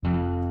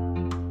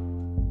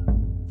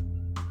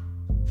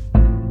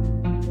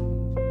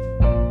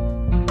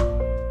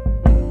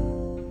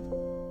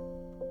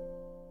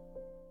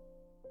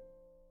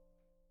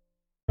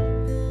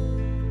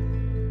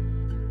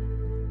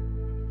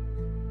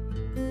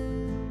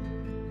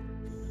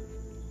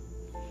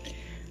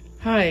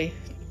Hi,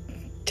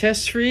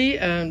 Tess Free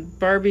on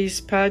Barbie's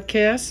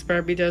podcast,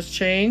 Barbie Does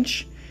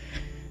Change.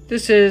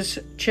 This is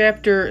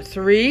Chapter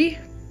 3.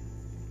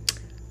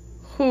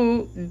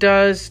 Who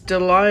does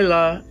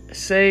Delilah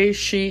say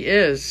she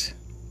is?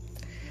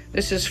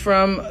 This is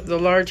from the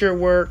larger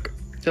work,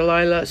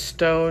 Delilah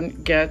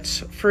Stone Gets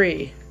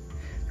Free.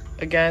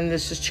 Again,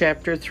 this is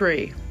Chapter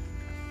 3.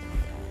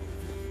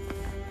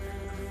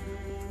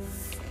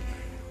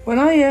 When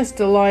I asked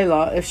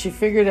Delilah if she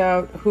figured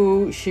out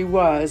who she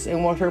was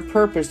and what her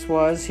purpose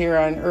was here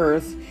on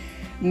Earth,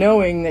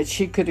 knowing that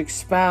she could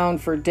expound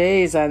for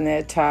days on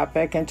that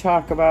topic and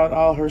talk about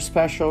all her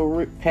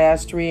special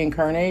past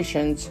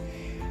reincarnations,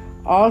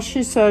 all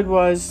she said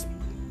was,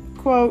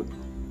 quote,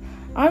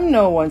 "I'm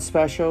no one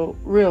special,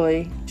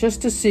 really,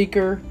 just a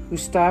seeker who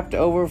stopped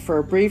over for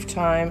a brief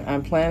time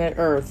on planet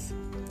Earth,"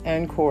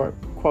 end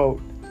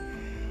quote.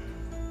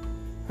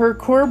 Her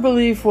core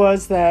belief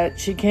was that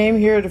she came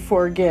here to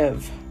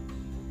forgive.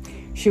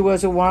 She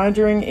was a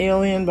wandering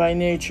alien by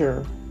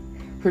nature.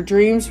 Her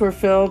dreams were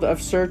filled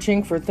of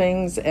searching for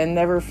things and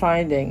never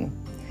finding.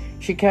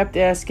 She kept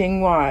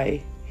asking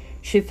why.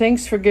 She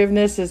thinks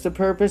forgiveness is the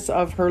purpose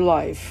of her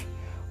life.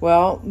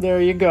 Well,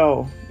 there you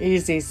go.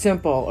 Easy,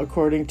 simple,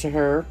 according to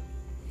her.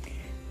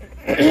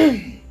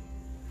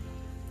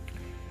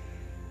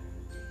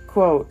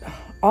 Quote,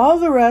 "All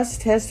the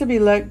rest has to be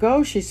let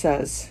go," she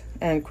says,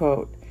 end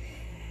quote.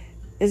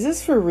 Is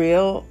this for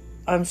real?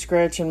 I'm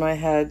scratching my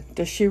head.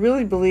 Does she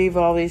really believe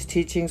all these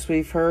teachings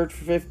we've heard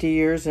for 50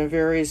 years in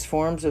various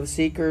forms of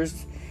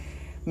seekers,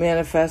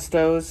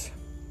 manifestos?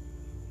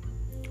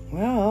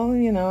 Well,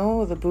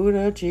 the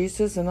Buddha,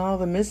 Jesus, and all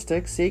the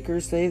mystic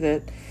seekers say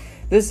that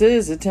this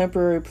is a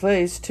temporary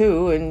place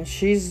too, and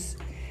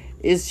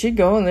is she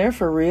going there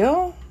for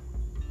real?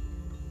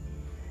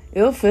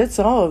 Ill fits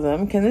all of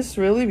them. Can this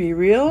really be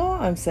real?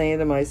 I'm saying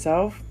to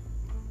myself.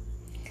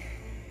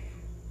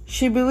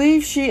 She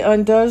believes she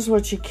undoes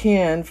what she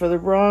can for the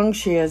wrong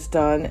she has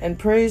done and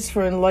prays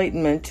for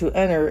enlightenment to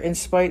enter in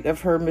spite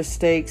of her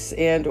mistakes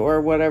and or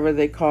whatever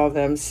they call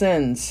them,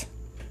 sins.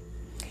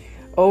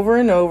 Over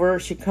and over,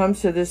 she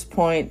comes to this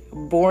point,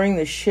 boring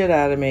the shit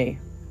out of me.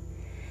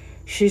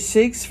 She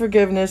seeks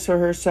forgiveness for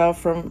herself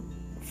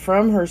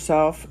from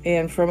herself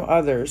and from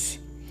others.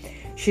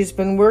 She's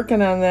been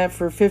working on that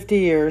for 50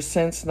 years,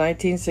 since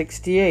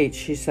 1968,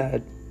 she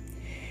said.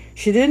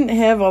 She didn't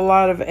have a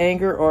lot of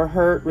anger or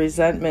hurt,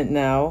 resentment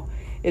now.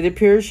 It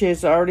appears she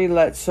has already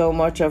let so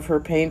much of her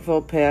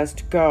painful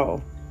past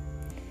go.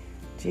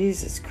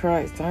 Jesus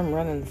Christ, I'm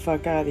running the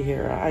fuck out of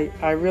here.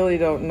 I really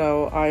don't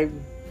know.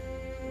 I'm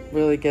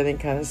really getting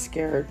kind of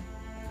scared.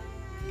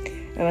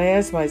 And I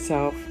ask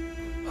myself,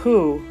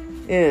 who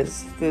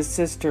is this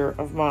sister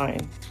of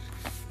mine?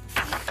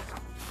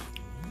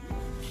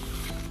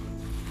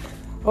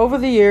 Over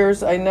the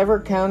years, I never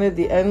counted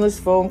the endless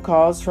phone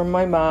calls from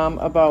my mom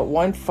about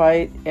one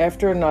fight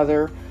after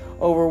another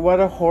over what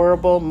a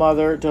horrible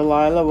mother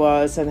Delilah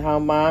was and how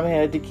mom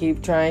had to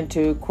keep trying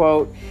to,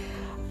 quote,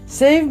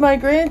 "save my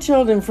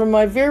grandchildren from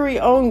my very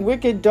own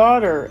wicked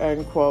daughter,"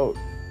 end quote.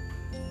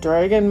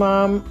 Dragon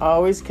Mom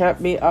always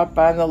kept me up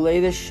on the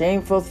latest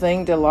shameful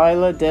thing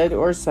Delilah did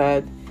or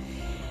said.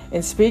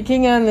 In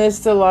speaking on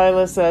this,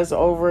 Delilah says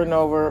over and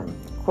over,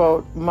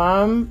 quote,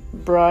 "Mom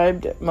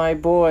bribed my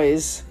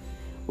boys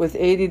with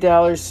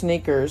 $80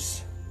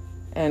 sneakers,"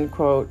 end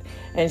quote,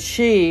 and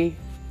she,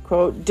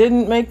 quote,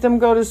 "didn't make them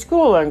go to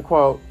school," end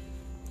quote.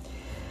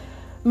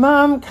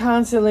 Mom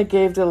constantly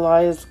gave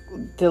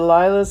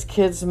Delilah's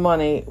kids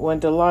money when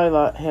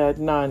Delilah had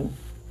none.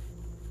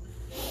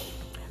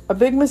 A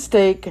big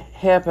mistake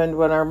happened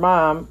when our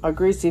mom, a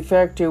greasy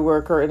factory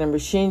worker in a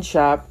machine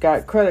shop,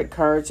 got credit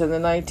cards in the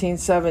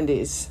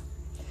 1970s.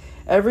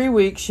 Every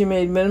week she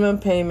made minimum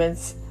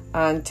payments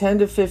on 10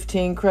 to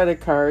 15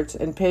 credit cards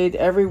and paid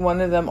every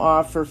one of them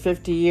off for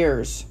 50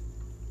 years.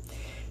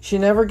 She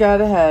never got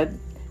ahead,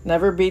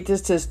 never beat the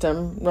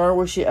system, nor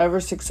was she ever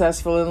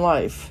successful in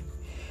life.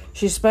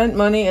 She spent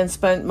money and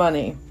spent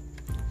money.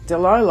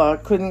 Delilah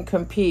couldn't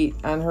compete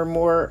on her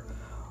mere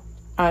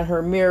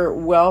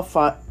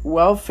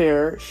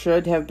welfare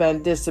should have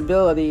been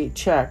disability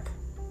check.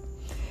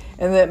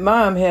 And that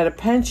mom had a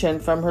pension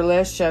from her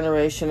last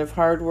generation of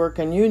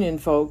hard-working union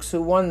folks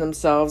who won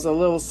themselves a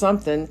little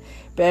something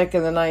back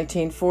in the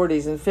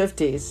 1940s and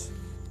 50s.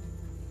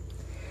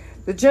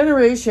 The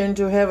generation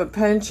to have a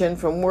pension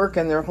from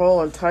working their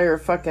whole entire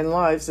fucking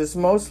lives is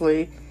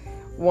mostly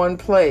one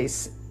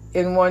place,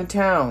 in one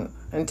town.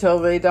 Until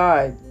they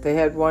died, they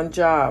had one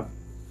job.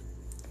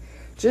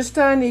 Just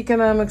on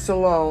economics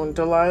alone,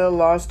 Delilah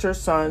lost her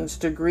sons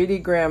to greedy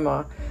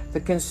grandma, the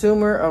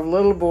consumer of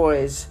little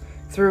boys,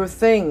 through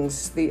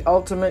things, the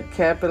ultimate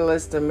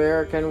capitalist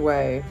American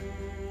way.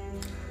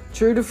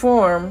 True to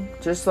form,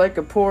 just like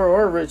a poor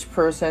or rich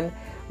person,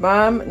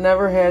 Mom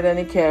never had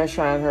any cash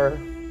on her.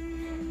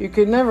 You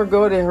could never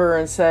go to her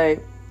and say,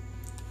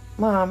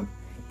 "Mom,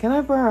 can I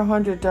borrow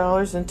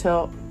 $100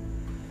 until..."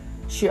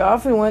 She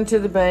often went to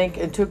the bank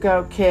and took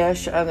out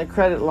cash on the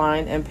credit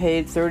line and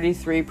paid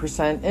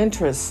 33%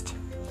 interest.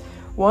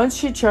 Once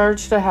she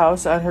charged a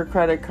house on her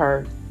credit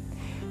card.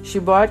 She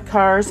bought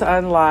cars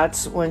on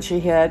lots when she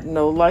had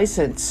no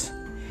license.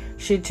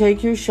 She'd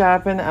take you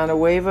shopping on a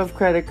wave of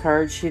credit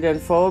cards she'd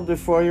unfold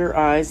before your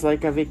eyes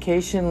like a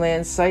vacation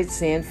land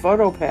sightseeing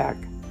photo pack.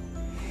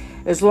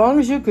 As long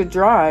as you could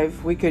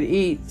drive, we could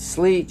eat,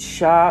 sleep,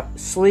 shop,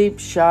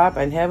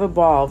 and have a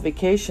ball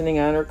vacationing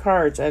on her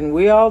cards, and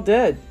we all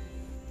did.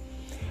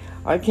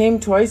 I came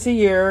twice a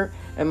year,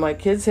 and my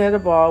kids had a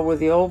ball with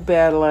the old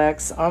battle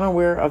axe,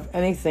 unaware of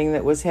anything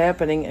that was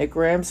happening at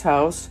Graham's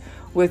house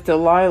with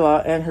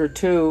Delilah and her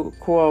two,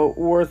 quote,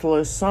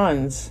 worthless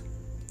sons.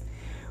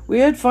 We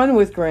had fun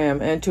with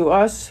Graham, and to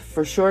us,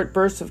 for short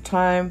bursts of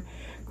time,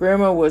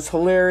 Grandma was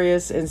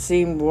hilarious and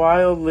seemed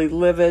wildly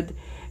livid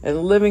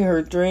and living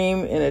her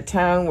dream in a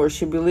town where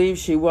she believed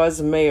she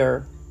was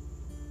mayor.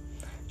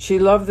 She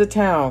loved the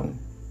town,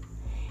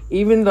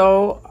 even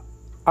though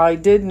I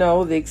didn't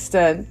know the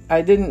extent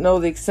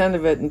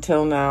of it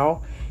until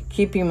now,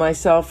 keeping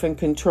myself in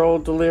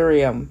controlled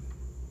delirium.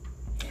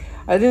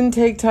 I didn't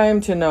take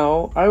time to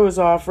know. I was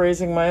off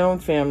raising my own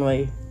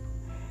family.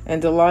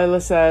 And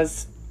Delilah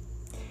says,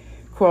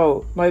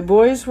 quote, my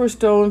boys were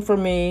stolen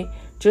from me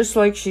just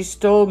like she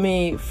stole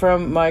me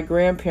from my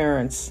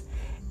grandparents.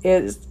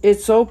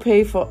 It's so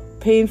painful.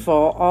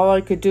 All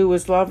I could do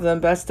was love them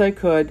best I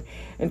could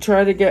and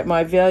try to get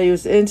my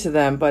values into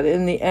them. But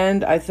in the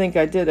end, I think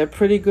I did a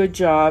pretty good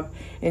job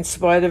in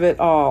spite of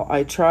it all.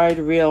 I tried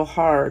real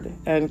hard,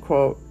 end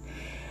quote.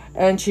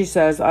 And she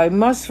says, I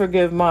must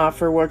forgive Ma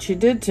for what she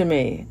did to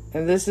me,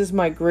 and this is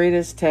my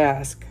greatest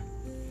task.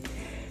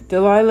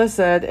 Delilah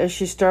said as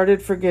she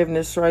started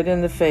forgiveness right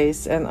in the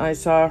face, and I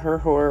saw her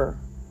horror.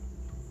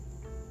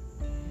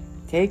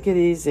 Take it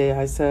easy,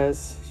 I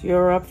says.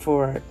 You're up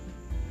for it.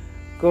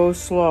 Go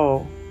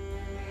slow.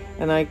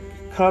 And I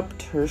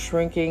cupped her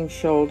shrinking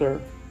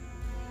shoulder,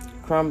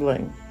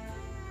 crumbling.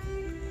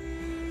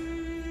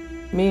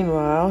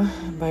 Meanwhile,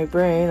 my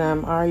brain,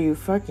 are you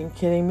fucking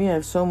kidding me? I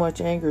have so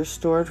much anger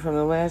stored from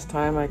the last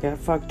time I got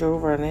fucked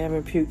over and I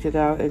haven't puked it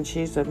out. And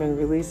she's been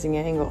releasing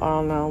anger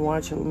all now,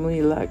 watching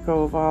me let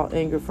go of all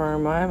anger for a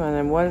moment.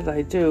 And what did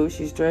I do?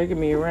 She's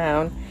dragging me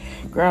around.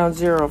 Ground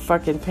zero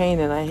fucking pain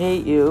and I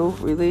hate you.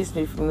 Release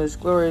me from this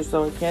glory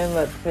so I can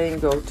let the pain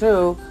go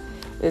too.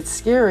 It's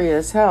scary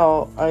as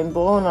hell. I'm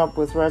blown up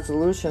with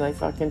resolution, I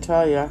fucking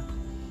tell ya.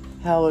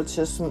 Hell, it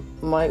just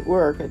might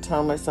work, I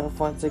tell myself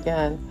once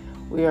again.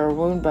 We are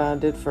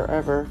wound-bonded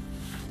forever.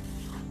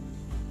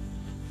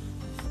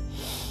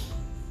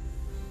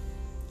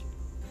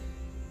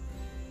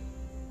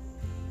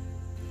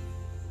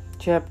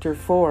 Chapter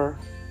 4.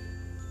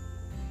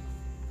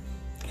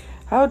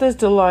 How does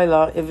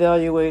Delilah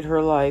evaluate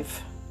her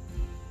life?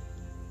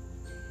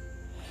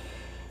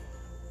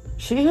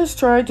 She has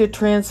tried to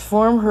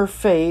transform her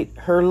fate,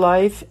 her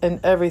life, and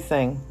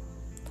everything.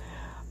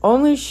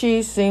 Only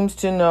she seems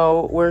to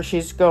know where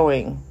she's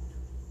going.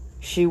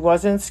 She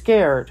wasn't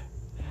scared.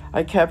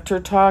 I kept her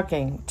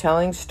talking,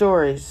 telling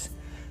stories.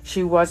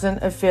 She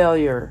wasn't a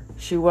failure.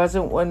 She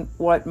wasn't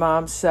what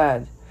Mom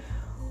said.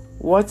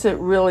 What's it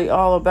really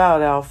all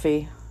about,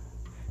 Alfie?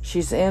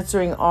 She's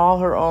answering all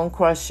her own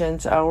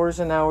questions,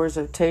 hours and hours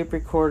of tape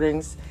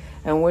recordings,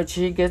 and when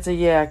she gets a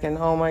yak, and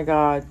oh my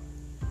God.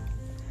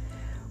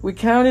 We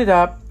counted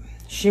up.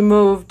 She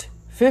moved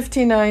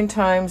 59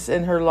 times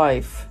in her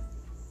life.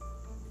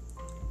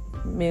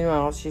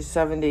 Meanwhile, she's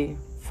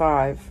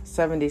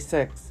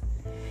 76.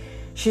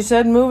 She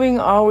said moving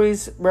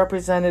always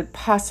represented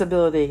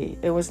possibility.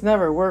 It was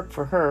never work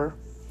for her.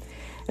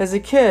 As a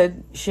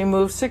kid, she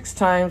moved 6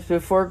 times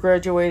before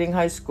graduating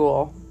high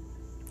school.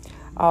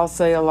 I'll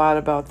say a lot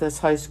about this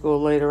high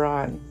school later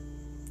on.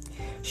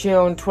 She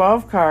owned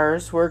 12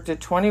 cars, worked at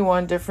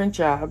 21 different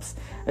jobs,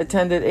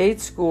 attended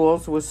 8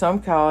 schools with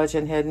some college,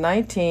 and had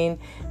 19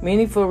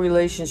 meaningful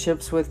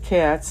relationships with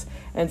cats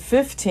and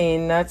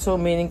 15 not so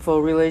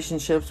meaningful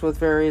relationships with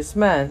various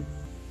men.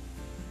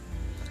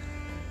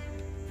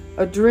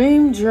 A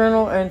dream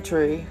journal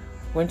entry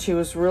when she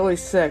was really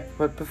sick,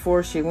 but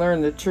before she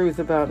learned the truth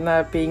about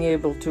not being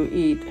able to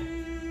eat,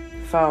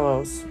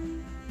 follows.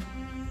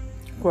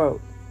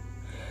 Quote,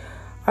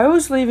 I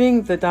was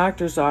leaving the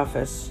doctor's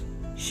office.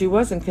 She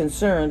wasn't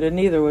concerned, and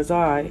neither was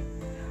I.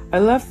 I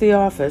left the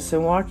office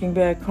and walking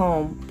back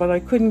home, but I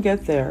couldn't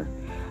get there.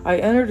 I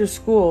entered a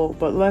school,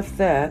 but left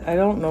that, I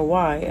don't know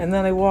why, and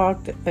then I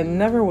walked and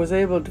never was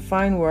able to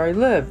find where I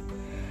lived.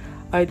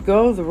 I'd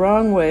go the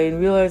wrong way and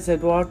realized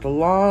I'd walked a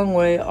long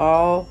way,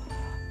 the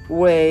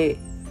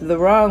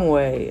wrong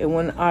way, and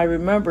when I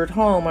remembered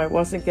home, I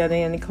wasn't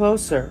getting any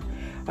closer.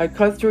 I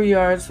cut through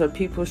yards, but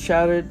people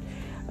shouted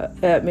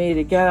at me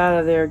to get out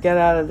of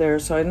there,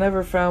 so I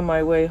never found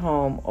my way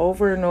home.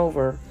 Over and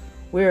over,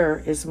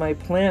 where is my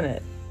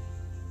planet?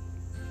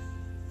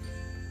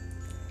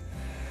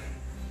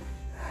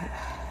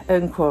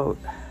 End quote.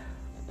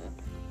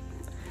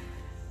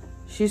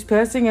 She's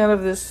passing out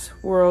of this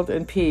world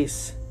in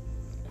peace.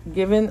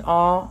 Given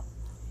all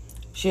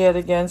she had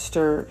against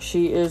her,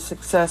 she is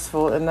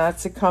successful in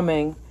not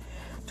succumbing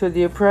to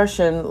the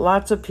oppression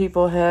lots of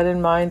people had in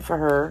mind for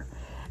her,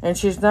 and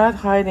she's not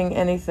hiding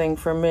anything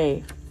from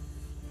me.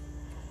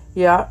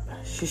 Yeah,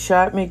 She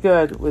shot me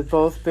good with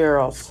both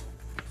barrels.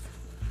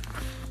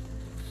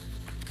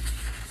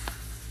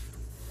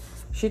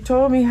 She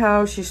told me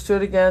how she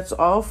stood against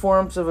all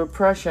forms of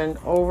oppression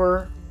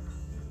over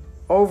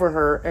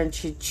her, and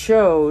she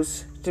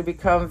chose to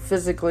become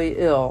physically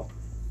ill.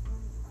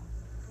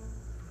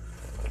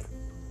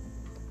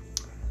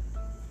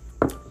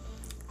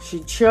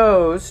 She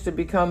chose to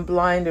become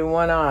blind in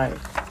one eye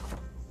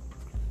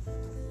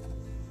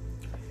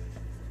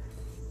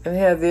and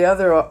have the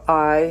other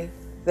eye.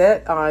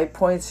 That eye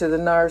points to the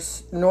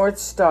North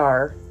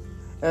Star,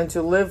 and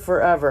to live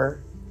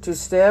forever, to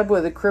stab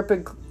with a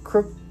crippled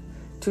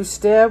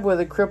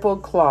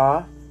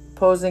claw,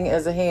 posing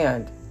as a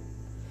hand.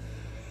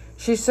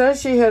 She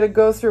says she had to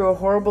go through a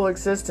horrible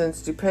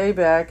existence to pay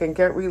back and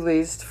get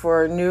released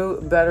for a new,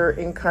 better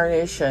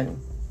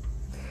incarnation.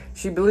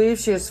 She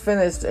believes she is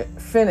finished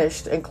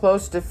and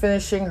close to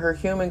finishing her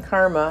human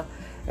karma,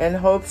 and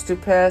hopes to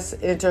pass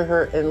into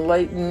her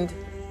enlightened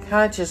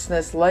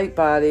consciousness light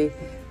body,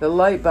 the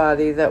light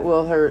body that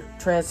will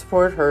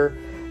transport her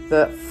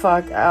the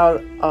fuck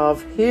out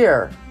of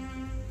here.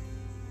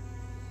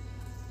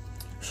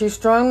 She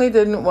strongly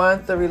didn't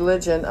want the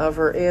religion of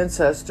her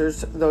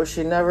ancestors, though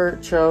she never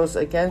chose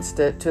against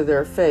it to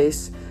their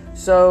face,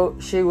 so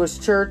she was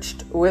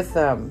churched with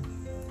them.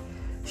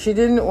 She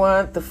didn't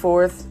want the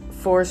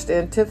forced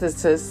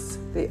antithesis,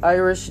 the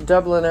Irish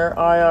Dubliner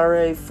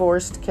IRA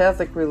forced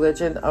Catholic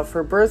religion of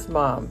her birth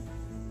mom.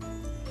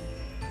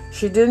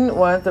 She didn't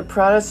want the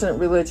Protestant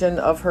religion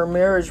of her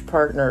marriage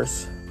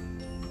partners.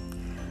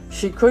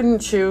 She couldn't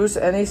choose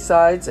any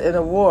sides in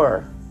a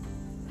war.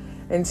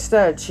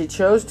 Instead, she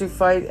chose to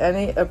fight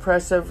any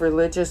oppressive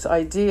religious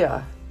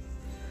idea.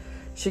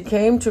 She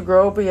came to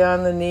grow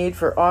beyond the need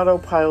for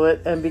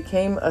autopilot and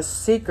became a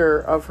seeker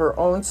of her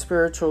own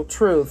spiritual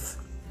truth.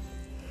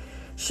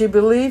 She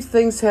believed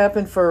things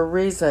happen for a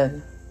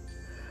reason.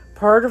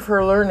 Part of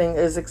her learning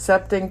is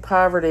accepting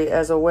poverty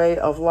as a way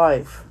of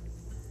life.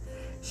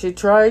 She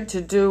tried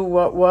to do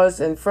what was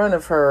in front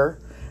of her.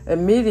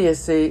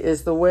 Immediacy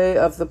is the way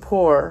of the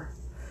poor.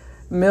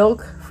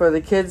 Milk for the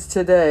kids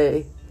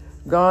today,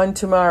 gone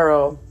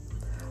tomorrow.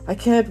 I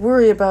can't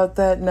worry about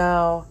that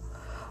now.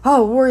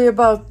 I'll worry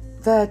about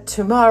that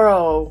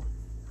tomorrow.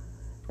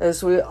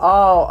 As we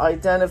all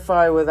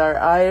identify with our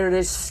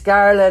Irish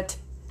Scarlet,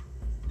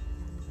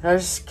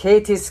 there's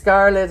Katie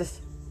Scarlet.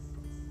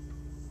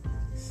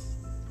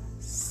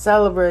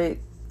 Celebrate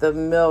the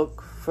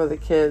milk for the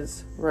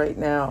kids right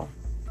now.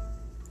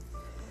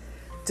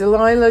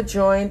 Delilah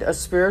joined a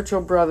spiritual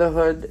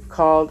brotherhood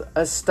called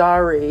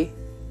Astari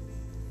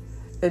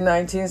in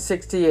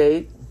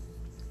 1968,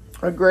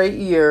 a great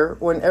year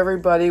when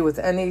everybody with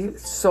any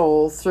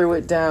soul threw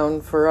it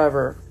down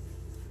forever.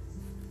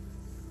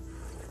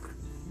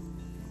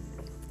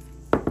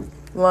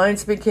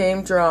 Lines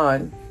became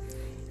drawn.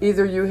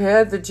 Either you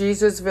had the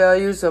Jesus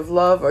values of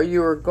love or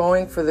you were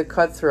going for the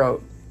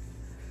cutthroat.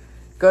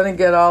 Gonna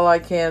get all I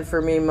can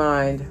for me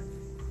mind.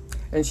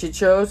 And she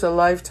chose a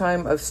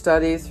lifetime of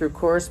study through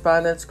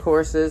correspondence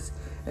courses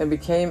and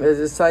became a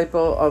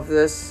disciple of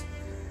this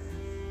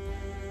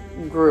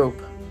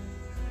group.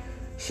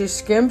 She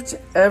skimped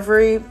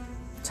every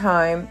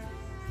time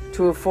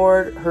to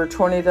afford her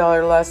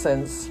 $20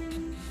 lessons.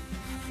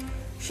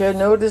 She had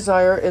no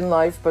desire in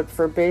life but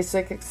for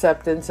basic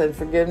acceptance and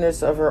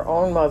forgiveness of her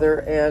own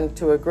mother and,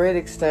 to a great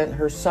extent,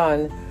 her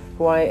son,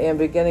 who I am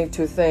beginning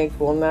to think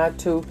will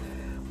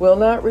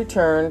not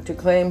return to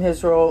claim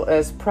his role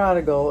as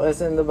prodigal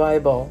as in the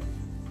Bible.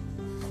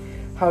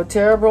 How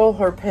terrible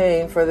her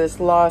pain for this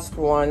lost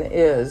one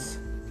is.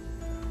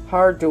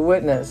 Hard to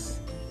witness.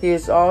 He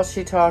is all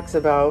she talks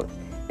about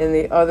in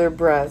the other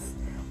breath,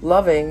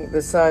 loving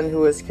the son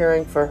who is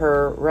caring for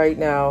her right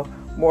now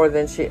more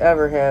than she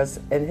ever has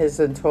in his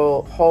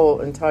whole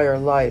entire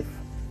life.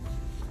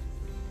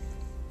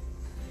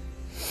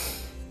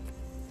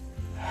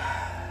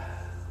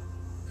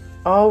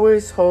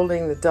 Always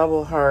holding the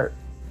double heart.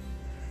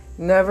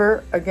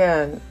 Never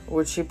again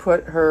would she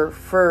put her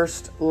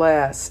first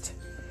last.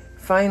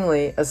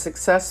 Finally, a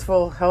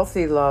successful,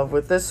 healthy love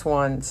with this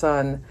one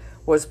son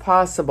was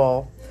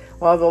possible,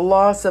 while the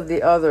loss of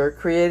the other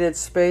created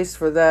space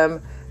for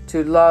them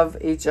to love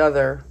each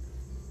other.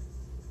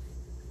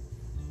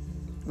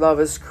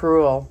 Love is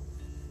cruel.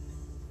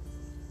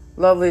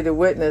 Lovely to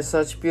witness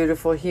such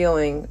beautiful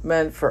healing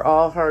meant for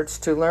all hearts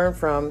to learn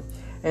from,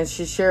 and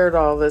she shared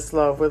all this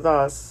love with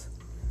us.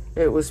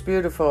 It was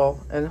beautiful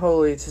and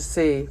holy to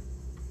see.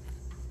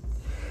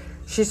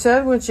 She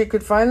said when she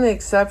could finally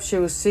accept she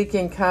was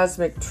seeking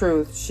cosmic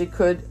truth, she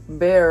could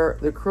bear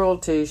the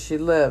cruelty she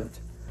lived.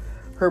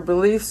 Her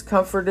beliefs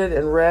comforted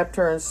and wrapped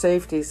her in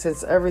safety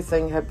since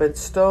everything had been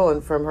stolen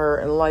from her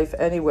in life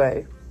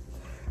anyway.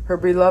 Her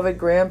beloved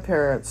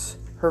grandparents,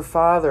 her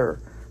father,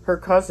 her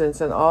cousins,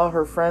 and all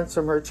her friends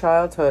from her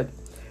childhood,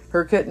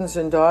 her kittens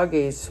and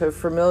doggies, her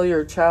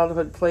familiar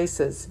childhood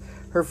places,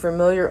 her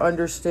familiar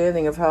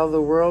understanding of how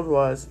the world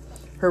was,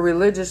 her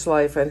religious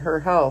life, and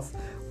her health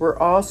were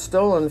all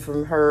stolen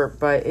from her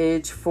by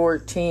age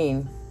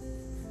 14.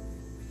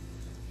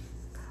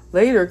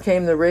 Later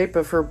came the rape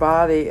of her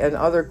body and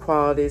other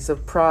qualities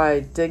of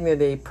pride,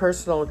 dignity,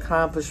 personal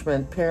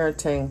accomplishment,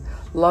 parenting,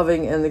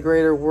 loving in the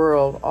greater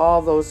world.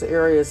 All those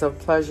areas of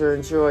pleasure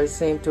and joy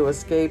seemed to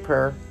escape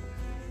her.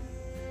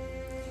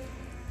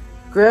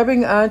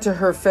 Grabbing onto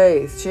her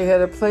faith, she had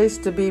a place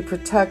to be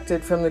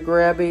protected from the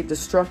grabby,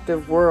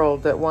 destructive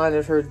world that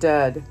wanted her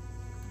dead.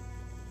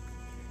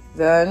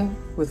 Then,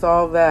 with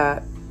all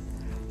that,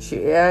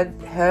 she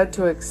had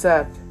to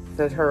accept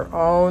that her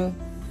own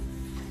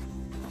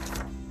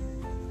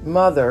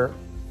mother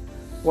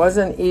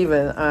wasn't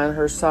even on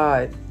her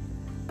side,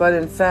 but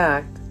in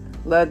fact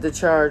led the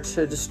charge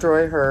to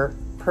destroy her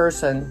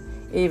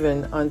person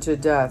even unto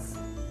death.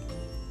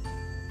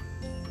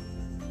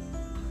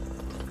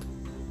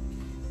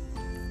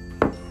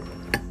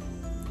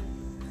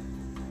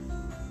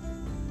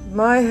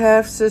 My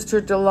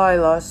half-sister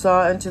Delilah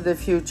saw into the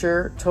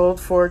future, told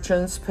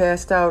fortunes,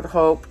 passed out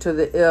hope to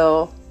the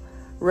ill,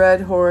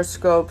 read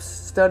horoscopes,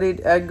 studied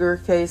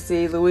Edgar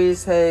Cayce,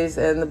 Louise Hayes,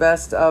 and the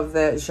best of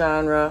that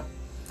genre,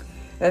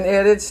 and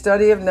added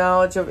study of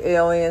knowledge of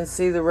aliens,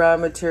 see the raw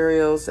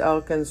materials,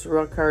 Elkins,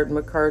 Ruckert,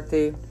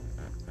 McCarthy.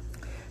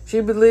 She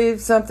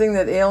believed something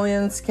that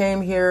aliens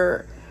came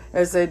here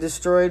as they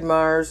destroyed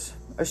Mars.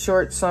 A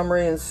short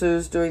summary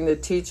ensues doing the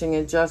teaching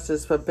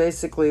injustice, but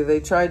basically they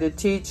tried to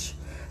teach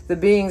the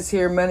beings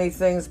here many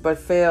things but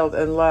failed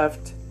and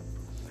left.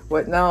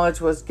 What knowledge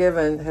was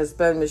given has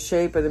been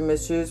misshapen and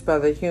misused by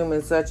the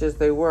humans such as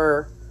they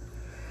were.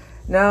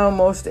 Now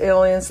most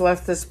aliens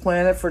left this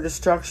planet for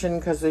destruction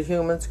because the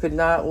humans could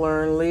not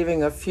learn,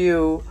 leaving a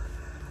few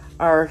who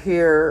are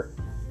here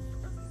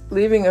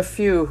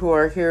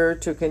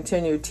to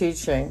continue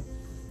teaching.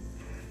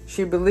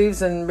 She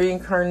believes in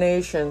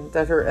reincarnation,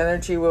 that her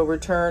energy will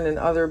return in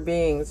other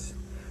beings.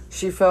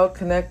 She felt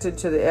connected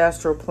to the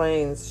astral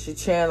planes. She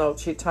channeled,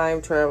 she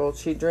time traveled,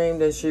 she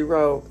dreamed, and she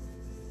wrote.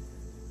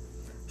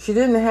 She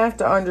didn't have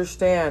to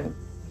understand.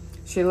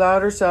 She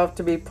allowed herself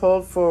to be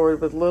pulled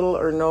forward with little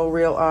or no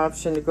real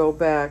option to go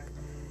back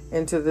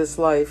into this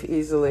life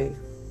easily.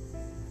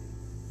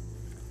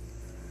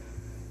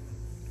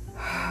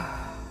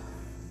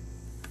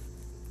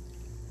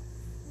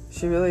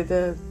 She really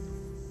did.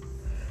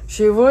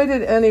 She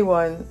avoided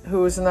anyone who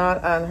was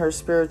not on her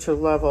spiritual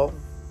level.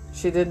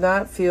 She did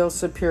not feel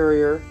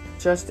superior,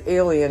 just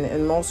alien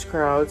in most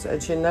crowds,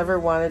 and she never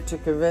wanted to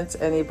convince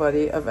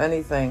anybody of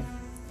anything.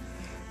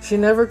 She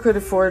never could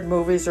afford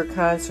movies or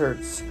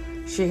concerts.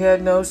 She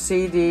had no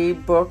CD,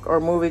 book, or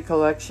movie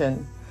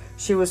collection.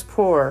 She was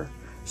poor.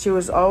 She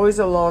was always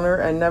a loner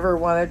and never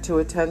wanted to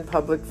attend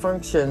public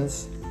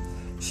functions.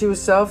 She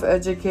was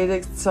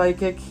self-educated,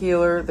 psychic,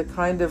 healer, the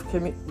kind of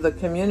the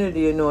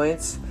community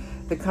anoints,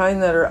 the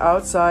kind that are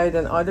outside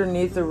and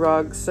underneath the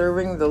rug,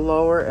 serving the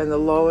lower and the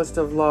lowest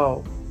of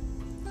low.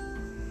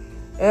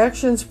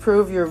 Actions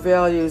prove your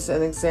values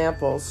and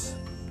examples.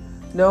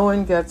 No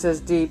one gets as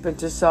deep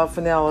into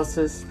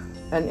self-analysis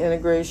and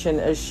integration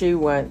as she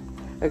went,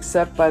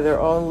 except by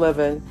their own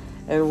living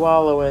and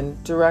wallowing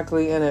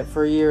directly in it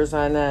for years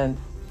on end.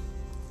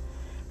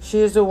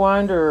 She is a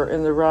wanderer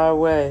in the raw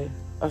way,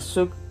 a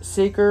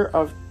seeker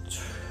of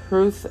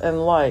truth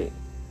and light.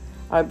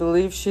 I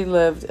believe she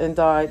lived and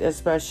died as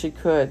best she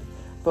could,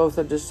 both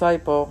a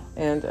disciple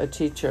and a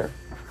teacher.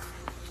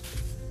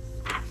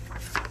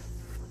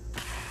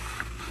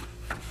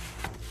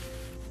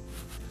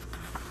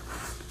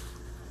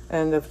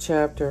 End of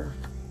chapter.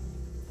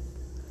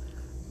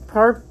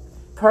 Part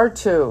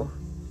 2,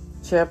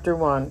 Chapter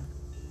 1.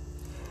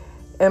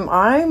 Am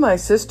I my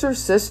sister's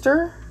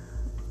sister?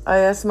 I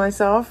asked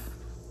myself.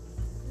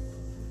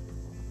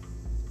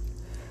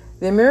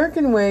 The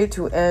American way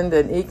to end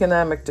an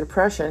economic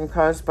depression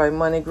caused by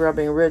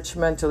money-grubbing, rich,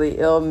 mentally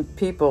ill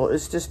people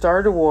is to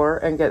start a war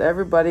and get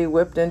everybody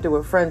whipped into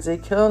a frenzy,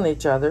 killing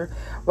each other,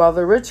 while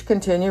the rich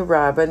continue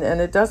robbing,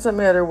 and it doesn't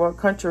matter what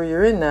country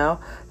you're in now,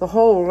 the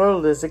whole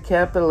world is a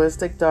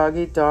capitalistic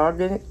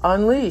dog-eat-dog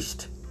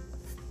unleashed.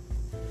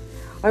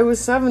 I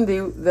was 70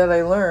 when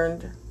I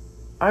learned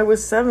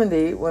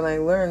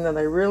that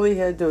I really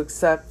had to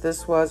accept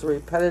this was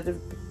repetitive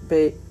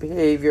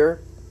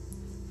behavior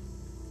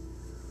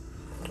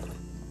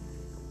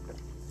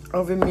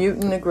of a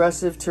mutant,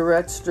 aggressive,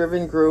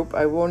 Tourette's-driven group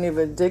I won't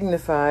even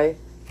dignify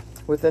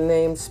with the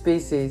name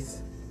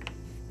species.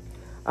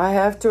 I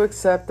have to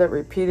accept that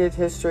repeated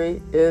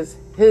history is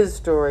his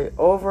story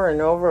over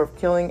and over of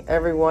killing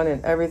everyone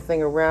and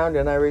everything around,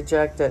 and I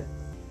reject it.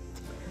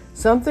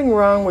 Something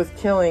wrong with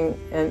killing,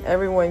 and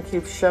everyone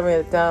keeps shoving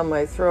it down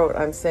my throat.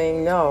 I'm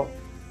saying no.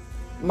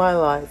 My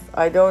life.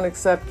 I don't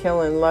accept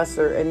killing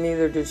lesser, and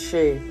neither did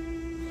she.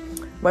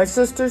 My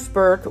sister's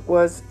birth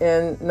was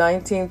in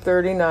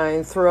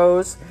 1939,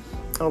 throes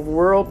of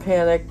world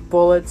panic,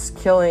 bullets,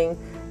 killing,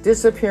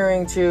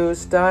 disappearing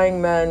Jews,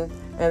 dying men,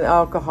 and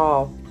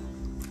alcohol.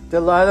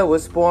 Delilah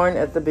was born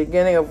at the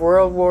beginning of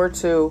World War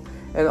II,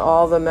 and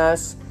all the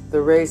mess, the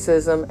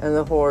racism, and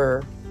the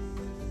horror.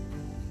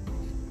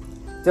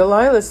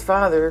 Delilah's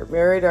father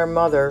married our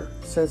mother,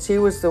 since he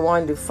was the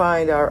one to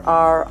find our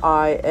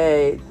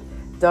RIA,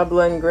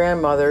 Dublin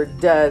grandmother,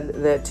 dead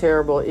that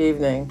terrible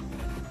evening.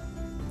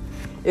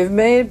 It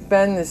may have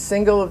been the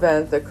single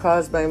event that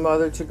caused my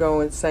mother to go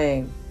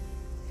insane.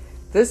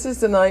 This is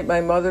the night my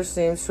mother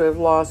seems to have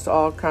lost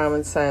all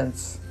common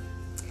sense.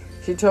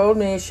 She told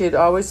me she had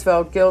always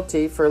felt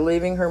guilty for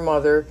leaving her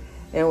mother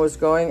and was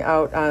going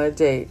out on a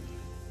date.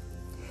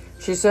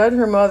 She said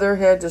her mother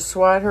had to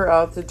swat her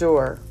out the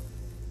door.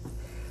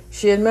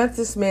 She had met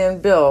this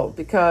man, Bill,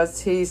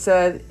 because he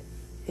said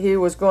he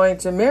was going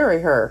to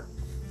marry her.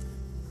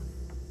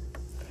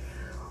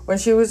 When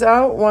she was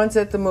out once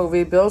at the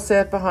movie, Bill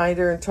sat behind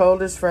her and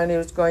told his friend he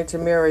was going to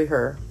marry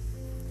her.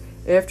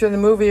 After the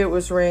movie, it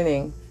was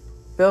raining.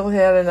 Bill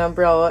had an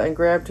umbrella and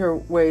grabbed her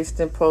waist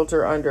and pulled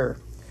her under.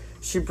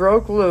 She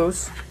broke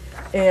loose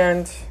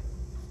and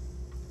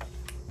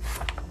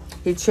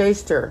he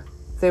chased her.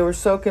 They were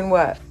soaking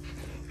wet.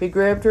 He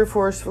grabbed her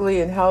forcefully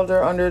and held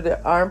her under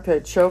the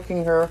armpit,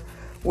 choking her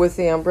with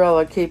the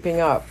umbrella, keeping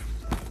up.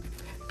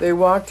 They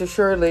walked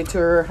assuredly to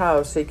her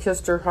house. He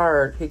kissed her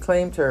hard. He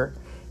claimed her.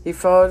 He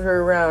followed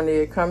her around. He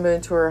had come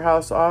into her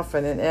house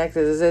often and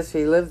acted as if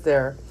he lived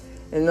there.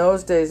 In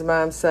those days,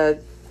 Mom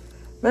said,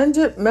 men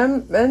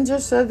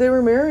just said they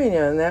were marrying you,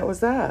 and that was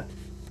that.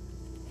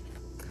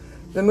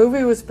 The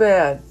movie was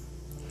bad.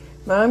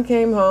 Mom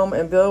came home,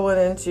 and Bill went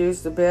in to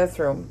use the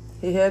bathroom.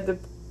 He had to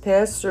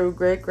pass through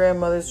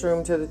great-grandmother's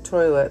room to the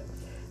toilet.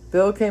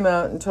 Bill came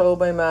out and told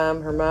my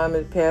mom her mom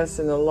had passed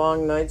in a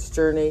long night's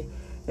journey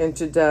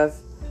into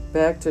death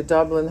back to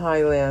Dublin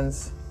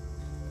Highlands.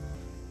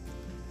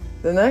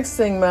 The next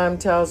thing Mom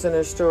tells in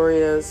her story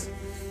is,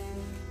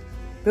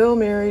 Bill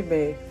married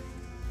me.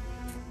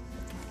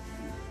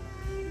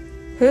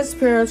 His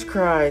parents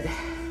cried.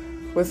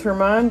 With her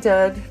mom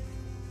dead,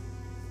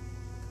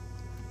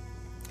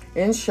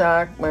 in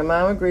shock, my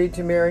mom agreed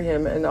to marry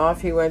him, and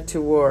off he went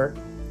to war.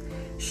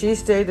 She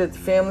stayed at the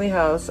family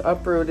house,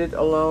 uprooted,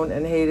 alone,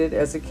 and hated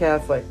as a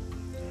Catholic.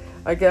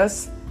 I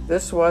guess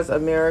this was a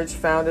marriage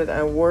founded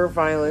on war,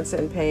 violence,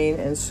 and pain,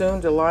 and soon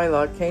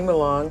Delilah came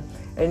along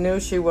and knew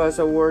she was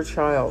a war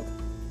child.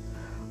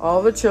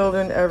 All the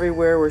children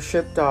everywhere were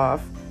shipped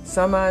off,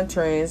 some on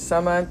trains,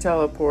 some on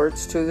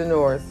teleports to the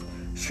north.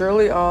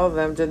 Surely all of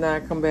them did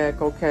not come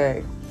back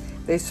okay.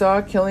 They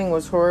saw killing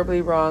was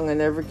horribly wrong and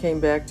never came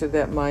back to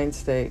that mind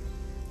state.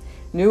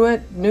 New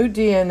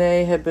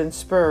DNA had been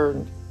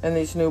spurred in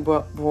these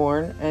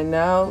newborn, and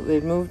now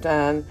they'd moved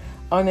on,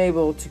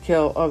 unable to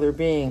kill other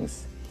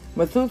beings.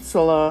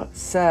 Methuselah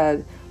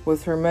said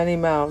with her many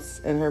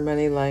mouths and her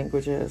many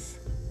languages.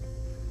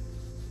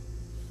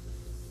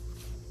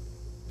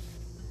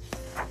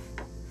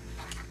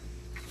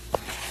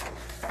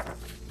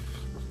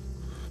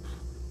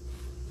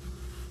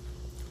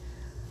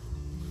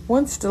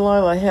 Once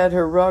Delilah had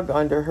her rug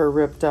under her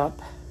ripped up.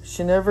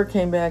 She never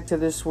came back to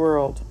this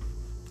world.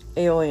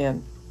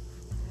 Alien.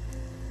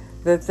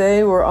 That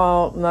they were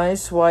all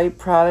nice, white,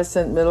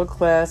 Protestant,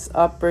 middle-class,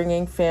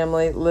 upbringing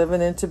family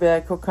living in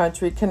tobacco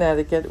country,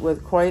 Connecticut,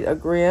 with quite a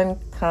grand,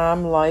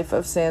 calm life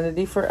of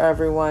sanity for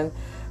everyone,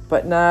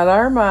 but not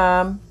our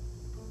mom.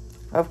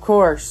 Of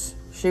course,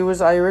 she was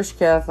Irish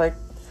Catholic.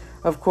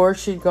 Of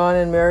course, she'd gone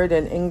and married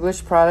an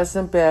English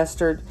Protestant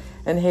bastard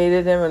and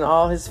hated him and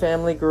all his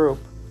family group.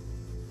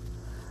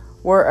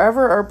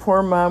 Wherever our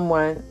poor mom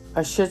went, a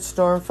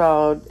shitstorm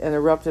followed and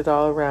erupted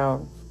all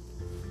around.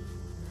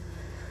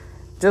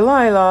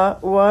 Delilah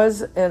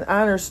was an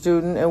honor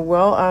student and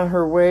well on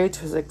her way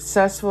to a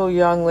successful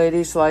young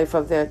lady's life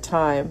of that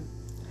time.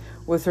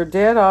 With her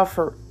dad off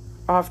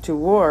to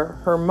war,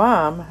 her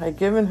mom had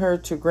given her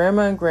to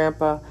Grandma and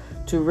Grandpa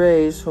to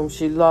raise, whom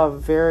she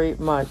loved very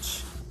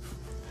much.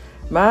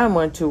 Mom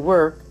went to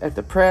work at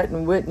the Pratt &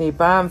 Whitney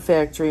bomb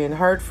factory in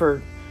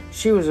Hartford.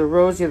 She was a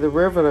Rosie the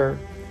Riveter,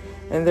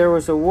 and there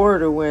was a war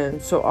to win,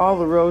 so all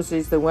the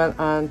Rosies that went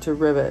on to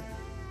rivet.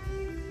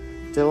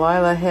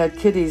 Delilah had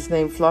kiddies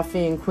named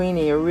Fluffy and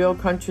Queenie, a real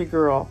country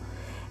girl,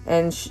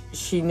 and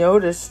she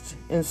noticed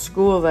in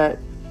school that,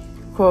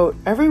 quote,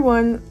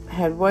 everyone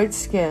had white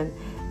skin,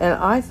 and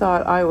I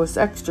thought I was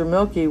extra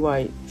milky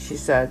white, she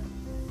said.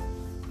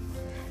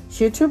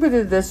 She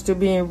attributed this to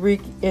being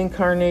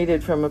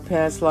reincarnated from a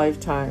past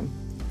lifetime.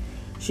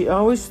 She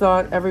always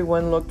thought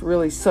everyone looked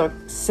really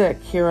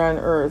sick here on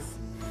Earth.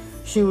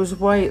 She was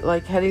white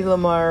like Hedy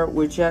Lamarr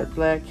with jet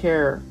black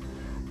hair.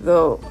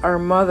 Though our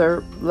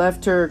mother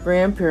left her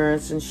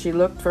grandparents and she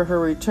looked for her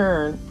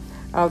return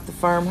out the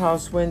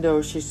farmhouse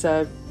window, she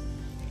said,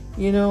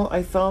 you know,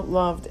 I felt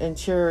loved and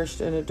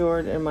cherished and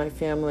adored in my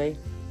family.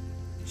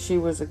 She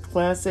was a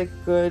classic,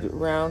 good,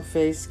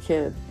 round-faced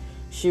kid.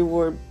 She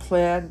wore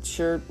plaid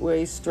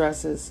shirt-waist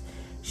dresses.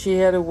 She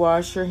had to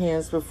wash her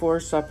hands before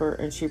supper,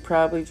 and she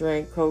probably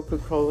drank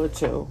Coca-Cola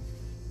too.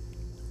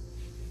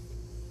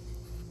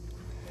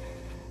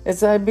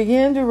 As I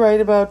began to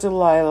write about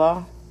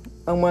Delilah,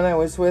 and when I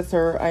was with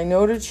her, I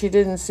noted she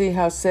didn't see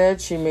how sad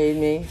she made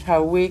me,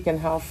 how weak and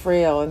how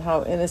frail and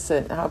how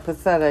innocent and how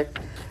pathetic,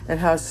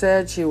 and how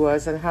sad she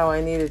was and how I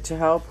needed to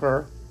help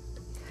her.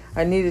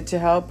 I needed to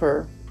help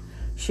her.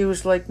 She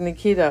was like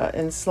Nikita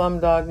in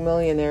Slumdog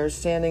Millionaire,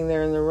 standing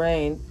there in the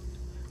rain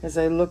as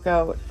I look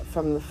out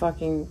from the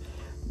fucking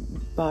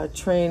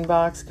train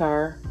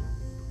boxcar.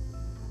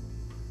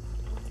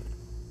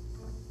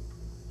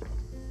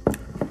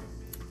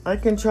 I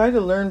can try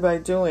to learn by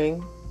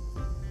doing.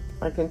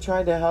 I can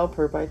try to help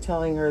her by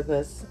telling her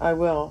this. I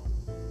will.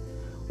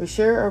 We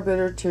share our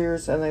bitter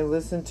tears, and I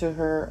listen to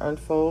her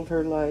unfold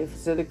her life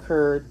as it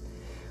occurred.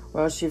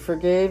 While she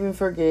forgave,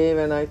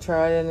 and I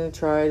tried,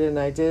 and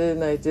I did,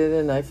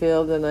 and I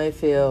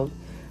failed,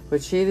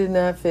 But she did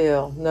not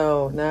fail.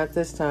 No, not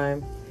this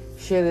time.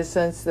 She had a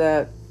sense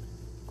that,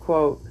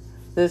 quote,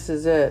 this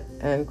is it,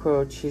 end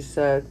quote, she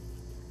said,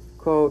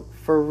 quote,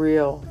 for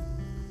real,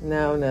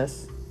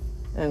 nowness,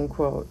 end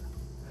quote.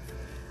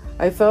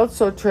 I felt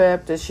so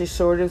trapped as she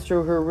sorted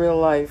through her real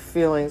life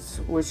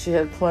feelings, which she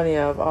had plenty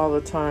of all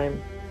the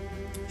time.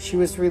 She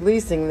was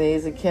releasing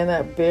these and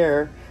cannot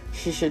bear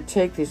she should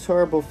take these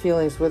horrible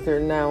feelings with her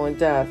now in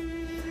death.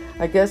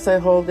 I guess I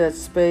hold that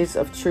space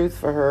of truth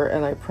for her,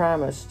 and I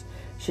promised.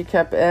 She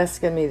kept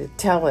asking me to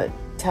tell it.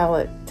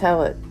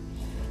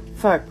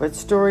 Fuck, but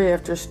story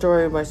after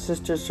story of my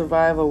sister's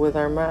survival with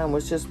our mom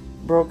was just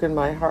broken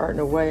my heart in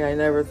a way I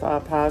never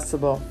thought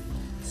possible.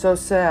 So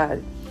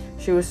sad.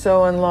 She was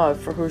so in love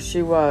for who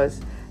she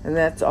was, and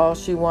that's all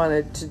she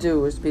wanted to do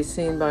was be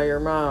seen by her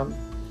mom.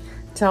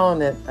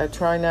 Telling it, I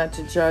try not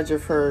to judge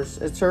of hers.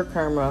 It's her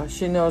karma.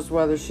 She knows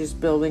whether she's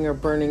building or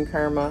burning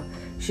karma.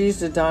 She's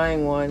the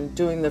dying one,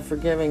 doing the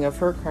forgiving of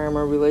her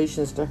karma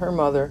relations to her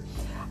mother.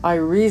 I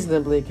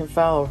reasonably can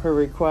follow her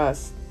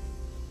request.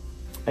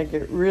 I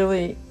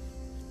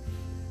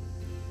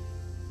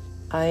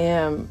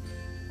am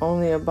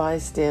only a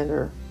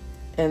bystander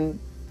in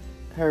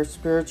her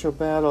spiritual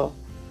battle.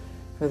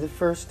 For the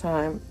first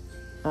time,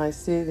 I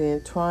see the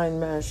entwined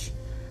mesh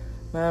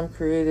Mom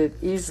created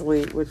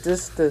easily with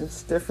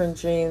distance, different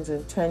genes,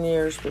 and 10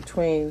 years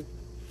between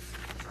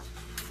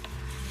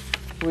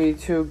we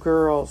two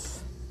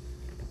girls.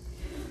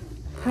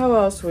 How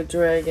else would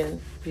Dragon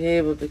be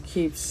able to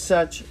keep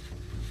such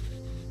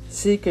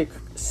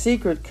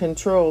secret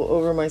control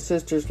over my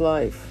sister's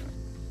life?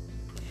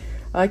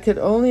 I could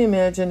only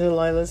imagine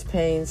Delilah's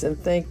pains, and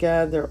thank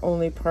God they're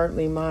only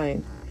partly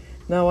mine.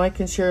 Now I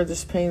can share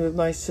this pain with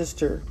my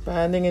sister.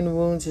 Bonding in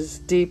wounds is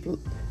deep,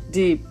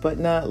 but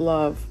not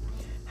love.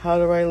 How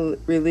do I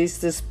release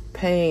this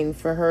pain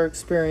for her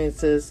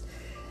experiences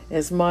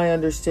as my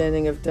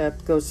understanding of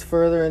depth goes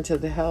further into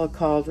the hell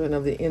cauldron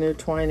of the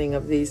intertwining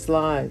of these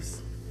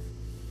lives?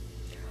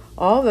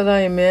 All that I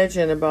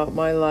imagine about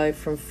my life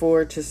from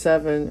 4 to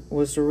 7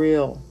 was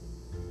real.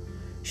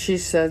 She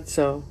said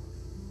so.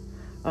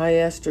 I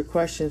asked her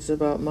questions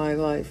about my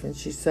life, and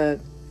she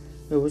said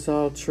it was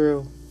all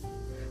true.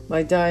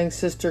 My dying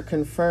sister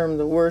confirmed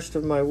the worst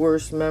of my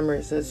worst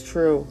memories as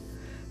true.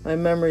 My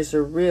memories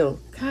are real.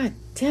 God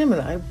damn it,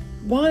 I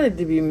wanted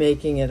to be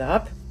making it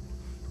up.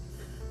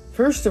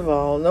 First of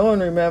all, no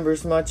one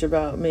remembers much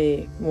about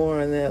me.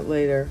 More on that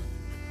later.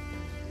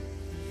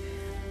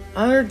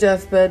 On her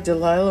deathbed,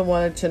 Delilah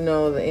wanted to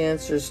know the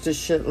answers to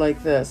shit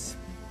like this.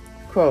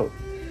 Quote,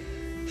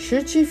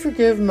 should she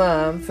forgive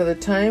Mom for the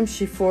time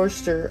she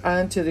forced her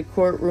onto the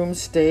courtroom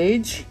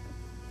stage?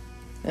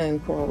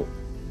 End quote.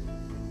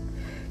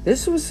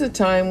 This was the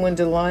time when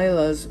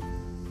Delilah's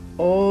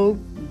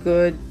old,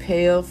 good,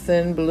 pale,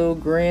 thin blue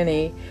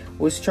granny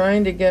was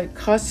trying to get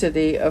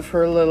custody of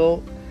her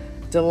little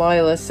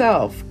Delilah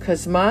self,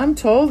 'cause Mom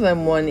told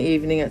them one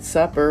evening at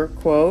supper,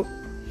 quote,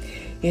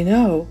 you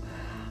know,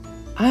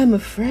 I'm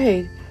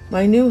afraid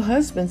my new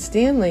husband,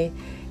 Stanley,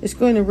 is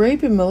going to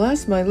rape and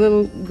molest my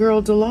little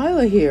girl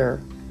Delilah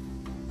here.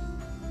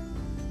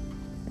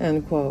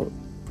 End quote.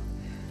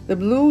 The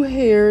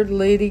blue-haired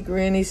lady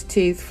granny's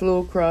teeth flew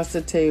across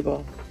the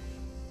table.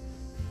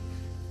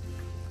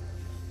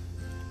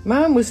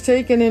 Mom was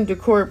taken into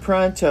court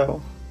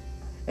pronto.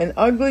 An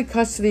ugly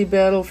custody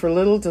battle for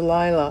little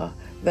Delilah,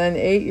 then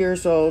 8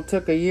 years old,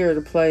 took a year to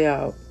play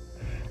out.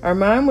 Our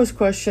mom was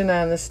questioned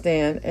on the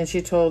stand, and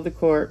she told the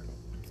court,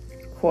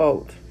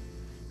 quote,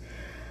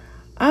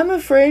 I'm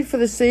afraid for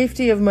the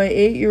safety of my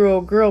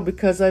 8-year-old girl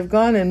because I've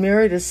gone and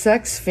married a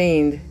sex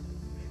fiend.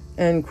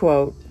 End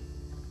quote.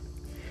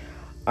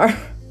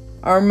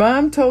 Our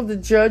mom told the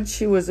judge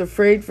she was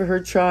afraid for her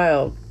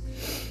child.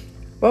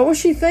 What was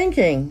she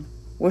thinking?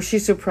 Was she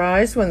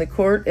surprised when the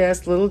court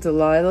asked little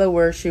Delilah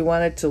where she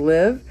wanted to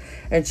live,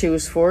 and she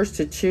was forced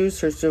to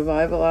choose her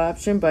survival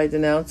option by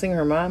denouncing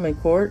her mom in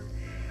court?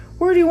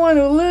 Where do you want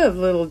to live,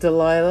 little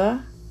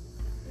Delilah?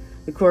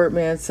 The court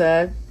man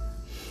said.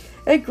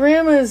 At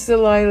Grandma's,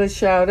 Delilah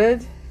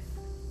shouted.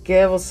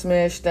 Gavel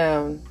smashed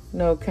down.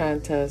 No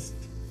contest.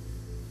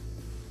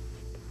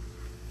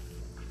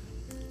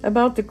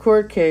 About the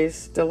court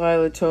case,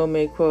 Delilah told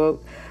me,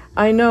 quote,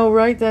 I know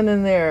right then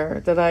and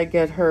there that I'd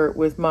get hurt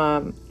with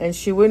Mom, and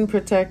she wouldn't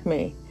protect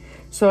me.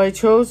 So I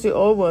chose the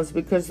old ones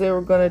because they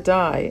were going to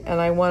die, and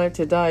I wanted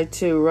to die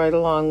too, right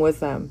along with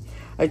them.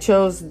 I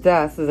chose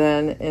death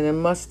then in a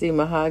musty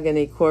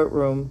mahogany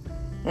courtroom.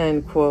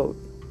 End quote.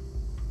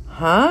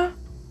 Huh?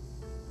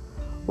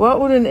 What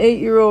would an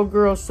 8-year-old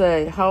girl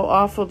say? How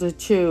awful to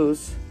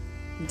choose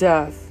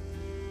death.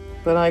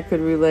 But I could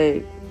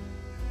relate.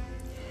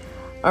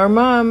 Our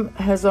mom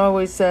has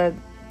always said,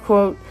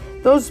 quote,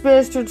 Those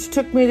bastards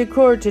took me to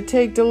court to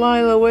take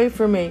Delilah away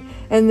from me,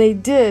 and they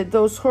did.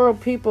 Those horrible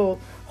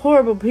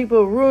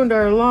people ruined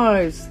our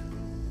lives.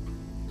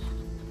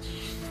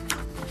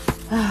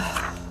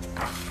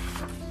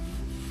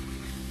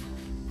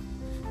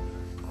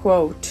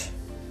 Quote,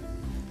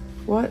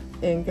 what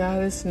in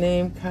God's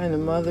name kind of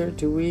mother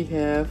do we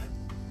have?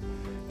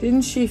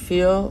 Didn't she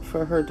feel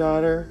for her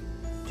daughter?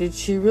 Did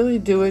she really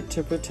do it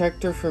to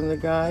protect her from the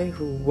guy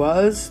who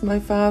was my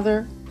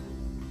father?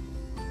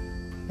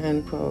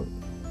 End quote.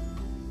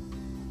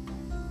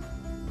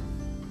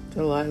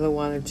 Delilah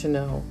wanted to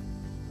know.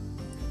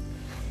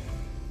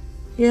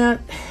 Yet,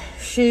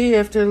 she,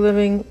 after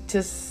living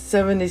to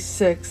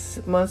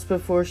 76 months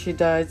before she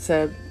died,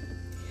 said,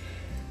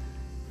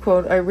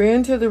 quote, I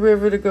ran to the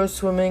river to go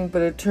swimming,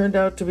 but it turned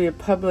out to be a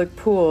public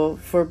pool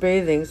for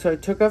bathing, so I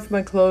took off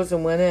my clothes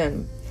and went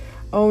in.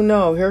 Oh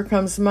no, here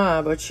comes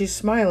Ma, but she's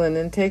smiling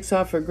and takes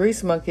off her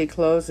grease monkey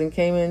clothes and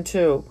came in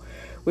too.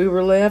 We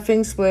were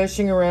laughing,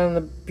 splashing around in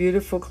the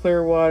beautiful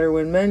clear water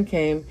when men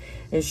came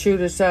and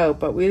shooed us out,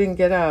 but we didn't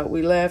get out.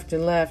 We laughed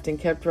and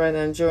kept right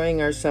on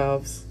enjoying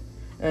ourselves.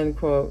 End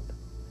quote.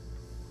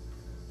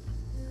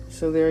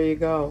 So there you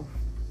go.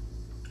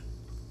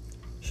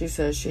 She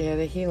says she had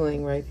a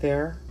healing right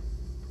there.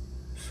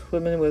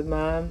 Swimming with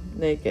Mom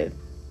naked.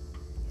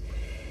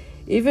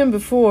 Even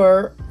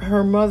before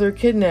her mother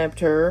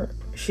kidnapped her,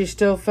 she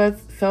still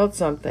felt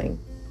something.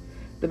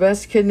 The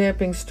best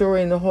kidnapping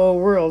story in the whole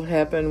world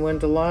happened when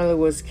Delilah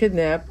was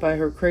kidnapped by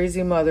her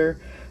crazy mother,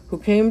 who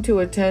came to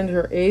attend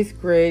her 8th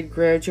grade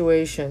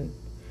graduation.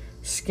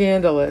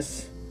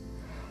 Scandalous.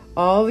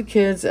 All the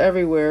kids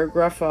everywhere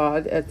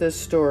guffawed at this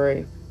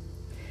story.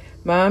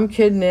 Mom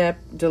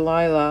kidnapped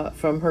Delilah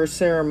from her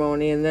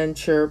ceremony and then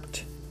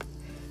chirped,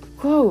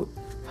 quote,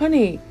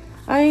 honey,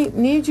 I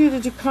need you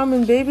to come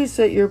and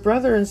babysit your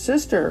brother and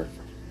sister.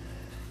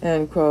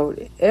 End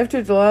quote.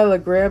 After Delilah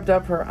grabbed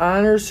up her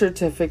honors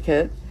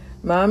certificate,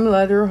 Mom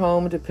led her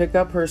home to pick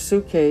up her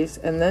suitcase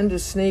and then to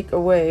sneak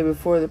away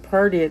before the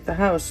party at the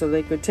house so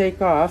they could take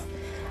off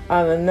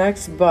on the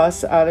next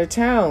bus out of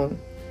town.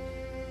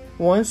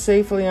 Once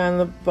safely on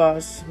the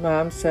bus,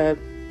 Mom said,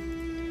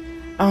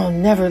 I'll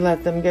never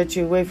let them get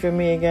you away from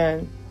me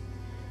again.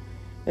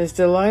 As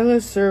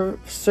Delilah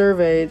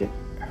surveyed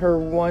her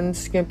one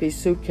skimpy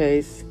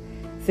suitcase,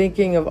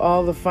 thinking of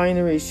all the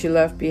finery she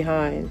left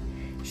behind,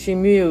 she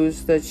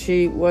mused that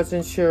she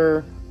wasn't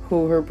sure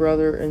who her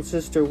brother and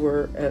sister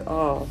were at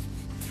all.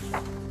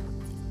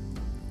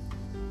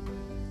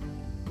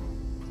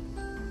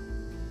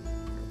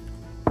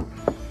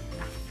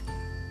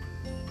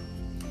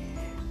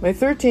 My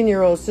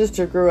 13-year-old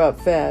sister grew up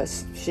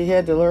fast. She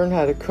had to learn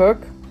how to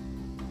cook,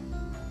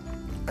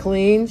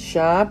 clean,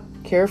 shop,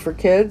 care for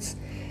kids,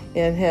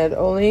 and had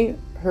only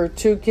her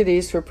 2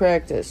 kiddies for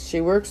practice. She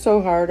worked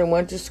so hard and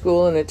went to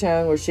school in a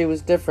town where she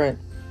was different.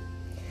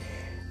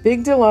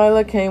 Big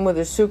Delilah came with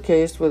a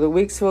suitcase with a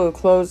week's full of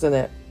clothes in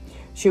it.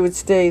 She would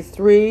stay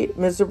 3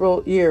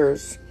 miserable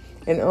years,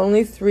 and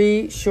only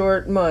 3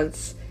 short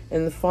months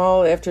in the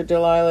fall after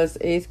Delilah's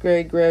 8th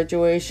grade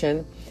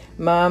graduation,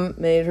 Mom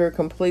made her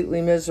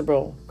completely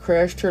miserable,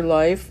 crashed her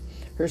life,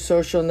 her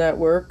social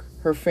network,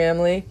 her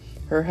family,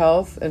 her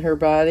health, and her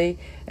body,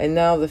 and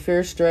now the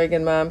fierce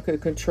dragon Mom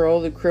could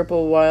control the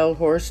crippled wild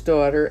horse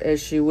daughter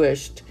as she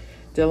wished.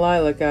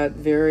 Delilah got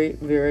very,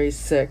 very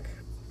sick.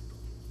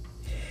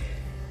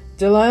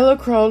 Delilah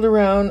crawled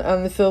around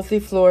on the filthy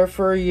floor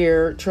for a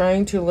year,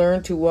 trying to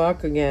learn to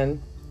walk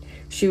again.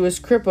 She was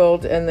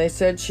crippled, and they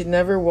said she'd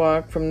never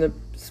walk from the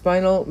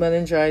spinal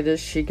meningitis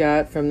she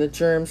got from the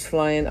germs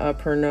flying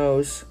up her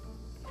nose.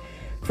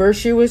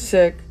 First she was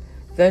sick,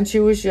 then she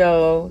was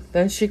yellow,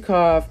 then she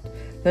coughed,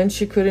 then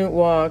she couldn't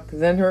walk,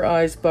 then her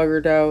eyes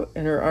buggered out,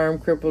 and her arm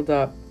crippled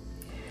up.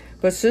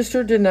 But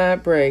Sister did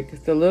not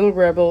break. The little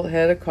rebel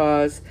had a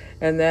cause,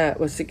 and that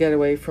was to get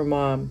away from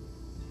Mom.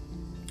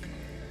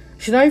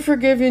 Should I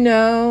forgive you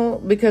now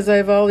because I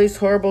have all these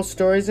horrible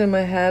stories in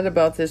my head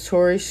about this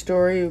hoary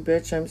story, you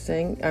bitch? I'm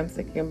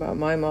thinking about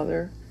my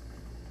mother.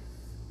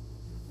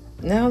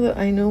 Now that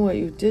I know what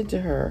you did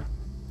to her,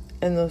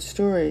 and those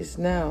stories,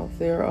 now,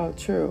 they are all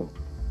true.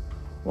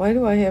 Why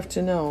do I have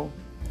to know?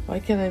 Why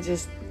can't I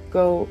just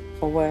go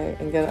away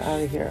and get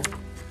out of here?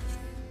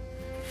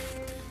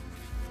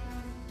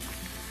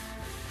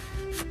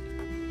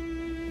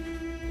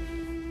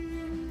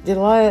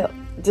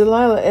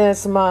 Delilah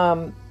asked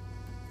Mom,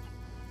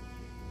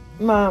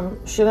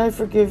 should I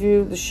forgive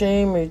you the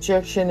shame,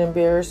 rejection,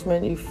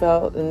 embarrassment you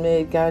felt and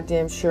made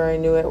goddamn sure I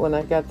knew it when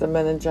I got the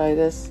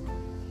meningitis?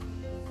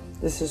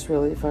 This is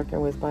really fucking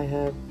with my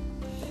head.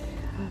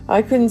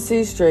 I couldn't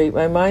see straight.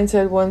 My mind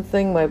said one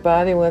thing, my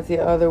body went the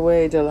other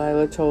way,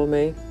 Delilah told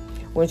me.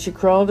 When she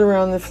crawled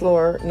around the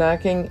floor,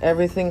 knocking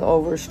everything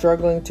over,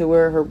 struggling to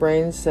where her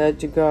brain said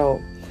to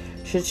go.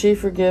 Should she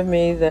forgive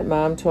me that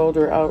Mom told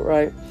her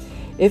outright,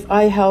 if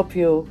I help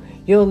you,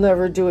 you'll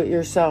never do it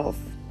yourself?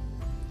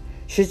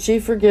 Should she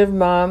forgive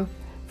Mom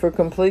for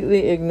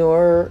completely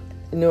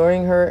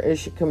ignoring her as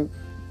she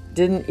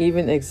didn't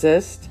even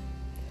exist?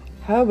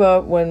 How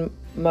about when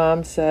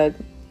Mom said,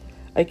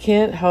 I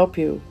can't help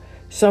you.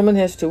 Someone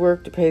has to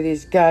work to pay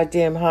these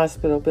goddamn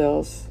hospital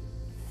bills.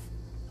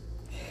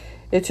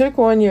 It took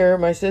 1 year.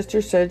 My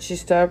sister said she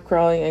stopped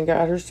crawling and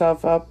got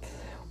herself up,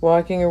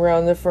 walking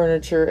around the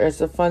furniture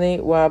as a funny,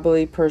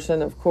 wobbly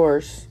person, of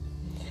course.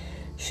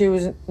 She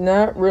was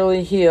not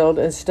really healed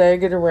and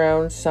staggered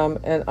around some,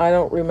 and I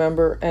don't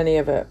remember any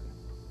of it.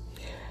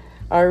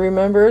 I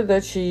remember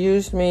that she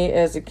used me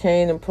as a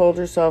cane and pulled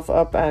herself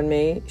up on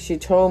me. She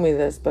told me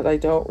this, but I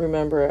don't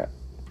remember it.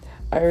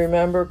 I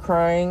remember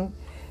crying,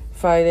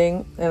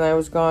 fighting, and I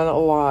was gone a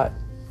lot.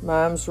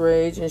 Mom's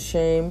rage and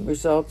shame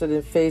resulted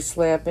in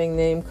face-slapping,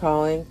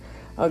 name-calling,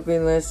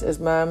 ugliness as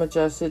Mom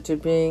adjusted to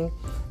being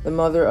the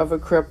mother of a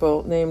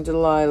cripple named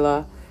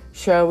Delilah.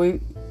 Shall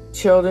we,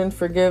 children,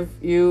 forgive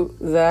you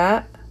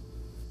that?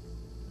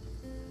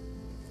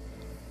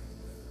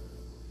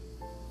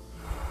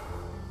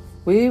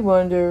 We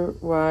wonder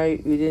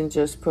why you didn't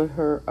just put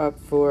her up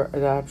for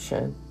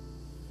adoption.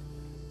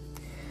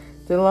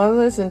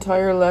 Delilah's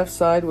entire left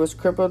side was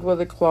crippled with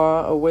a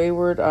claw, a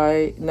wayward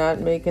eye, not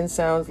making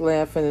sounds,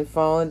 laughing, and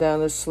falling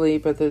down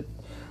asleep at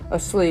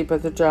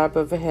the drop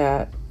of a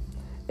hat.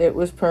 It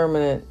was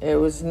permanent. It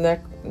was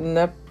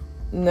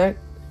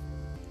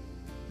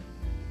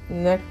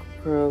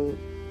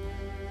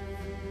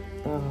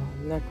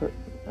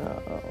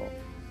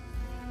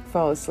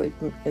fall asleep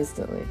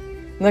instantly.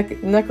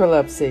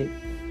 Necrolepsy.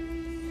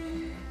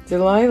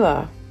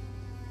 Delilah,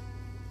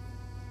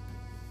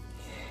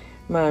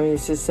 Mom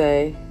used to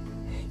say,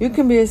 you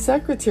can be a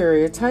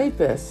secretary, a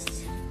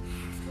typist.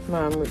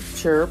 Mom would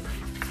chirp.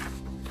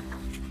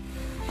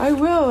 I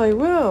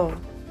will,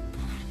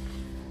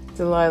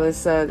 Delilah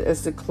said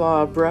as the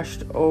claw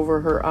brushed over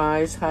her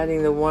eyes,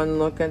 hiding the one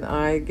looking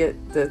eye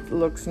that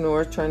looks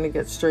north, trying to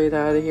get straight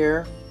out of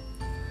here.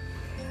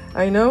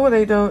 I know what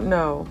I don't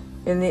know.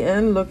 In the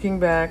end, looking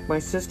back, my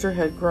sister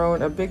had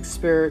grown a big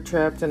spirit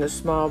trapped in a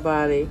small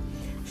body.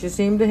 She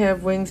seemed to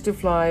have wings to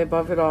fly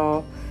above it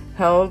all,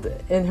 held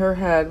in her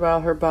head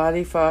while her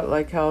body fought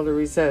like hell to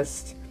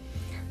resist.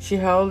 She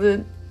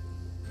held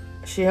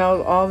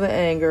all the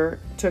anger,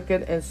 took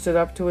it and stood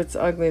up to its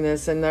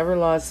ugliness, and never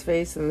lost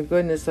faith in the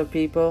goodness of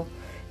people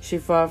she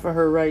fought for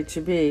her right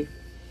to be.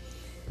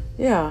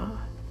 Yeah,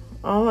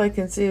 all I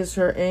can see is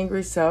her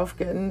angry self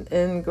getting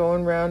in,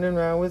 going round and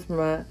round with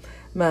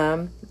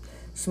Mom,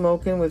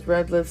 smoking with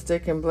red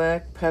lipstick and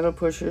black pedal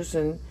pushers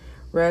and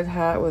red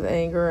hot with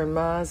anger, and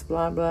Ma's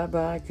blah blah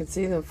blah. I can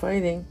see them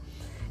fighting.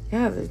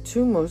 Yeah, the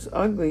two most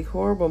ugly,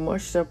 horrible,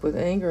 mushed up with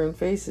anger and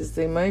faces.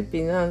 They might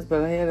be nuns,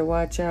 but I had to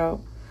watch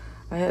out.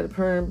 I had to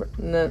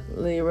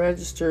permanently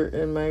register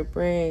in my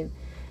brain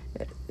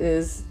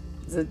is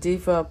the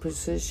default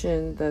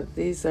position that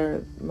these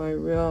are my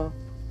real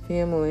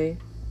family.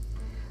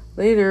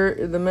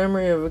 Later, the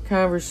memory of a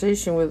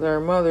conversation with our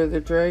mother,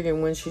 the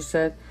dragon, when she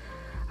said,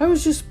 I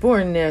was just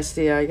born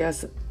nasty, I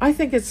guess. I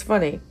think it's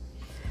funny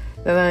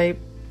that I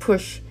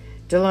pushed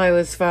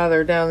Delilah's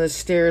father down the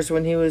stairs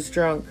when he was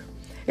drunk.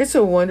 It's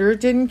a wonder it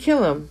didn't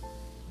kill him.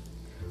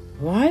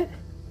 What?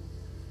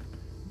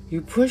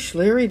 You pushed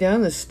Larry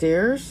down the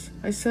stairs?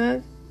 I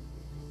said.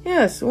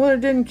 Yes, a wonder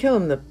it didn't kill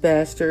him, the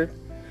bastard.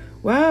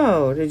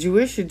 Wow, did you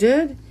wish you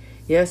did?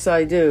 Yes,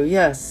 I do,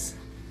 yes.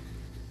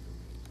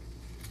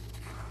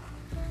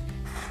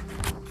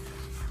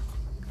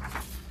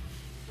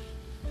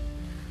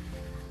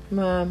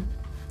 Mom,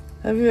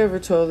 have you ever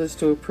told this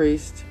to a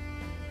priest?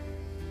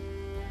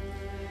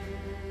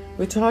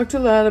 We talked a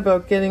lot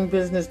about getting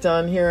business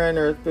done here on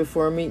earth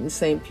before meeting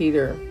St.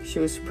 Peter. She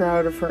was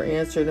proud of her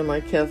answer to my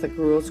Catholic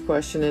rules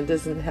question and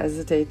doesn't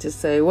hesitate to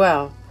say,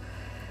 well,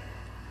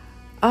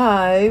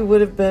 I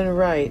would have been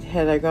right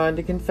had I gone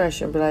to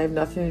confession, but I have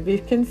nothing to be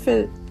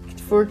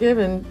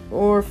forgiven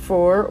or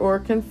for or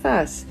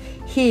confess.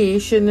 He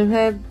shouldn't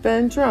have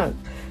been drunk.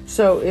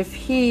 So if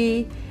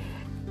he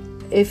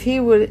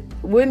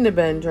wouldn't have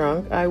been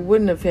drunk, I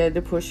wouldn't have had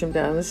to push him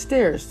down the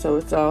stairs, so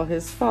it's all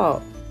his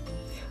fault.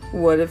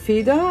 What if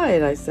he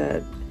died? I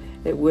said.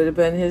 It would have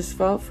been his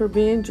fault for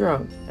being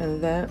drunk, and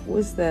that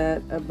was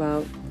that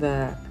about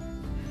that.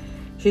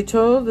 She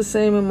told the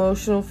same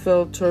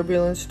emotional-filled,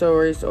 turbulent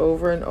stories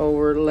over and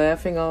over,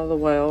 laughing all the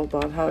while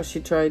about how she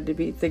tried to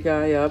beat the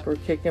guy up or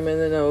kick him in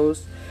the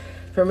nose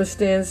from a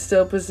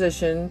standstill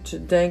position to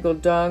dangle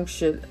dog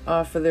shit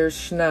off of their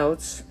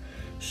snouts.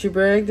 She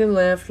bragged and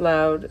laughed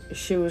loud.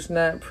 She was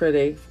not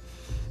pretty.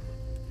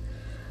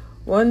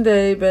 One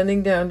day,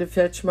 bending down to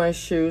fetch my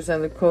shoes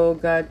on the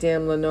cold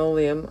goddamn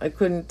linoleum, I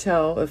couldn't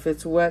tell if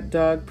it's wet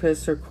dog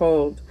piss or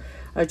cold.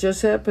 I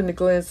just happened to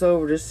glance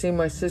over to see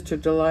my sister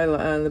Delilah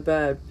on the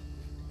bed.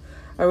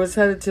 I was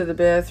headed to the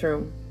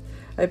bathroom.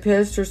 I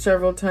passed her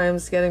several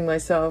times getting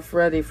myself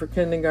ready for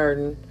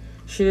kindergarten.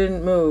 She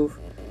didn't move.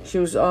 She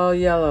was all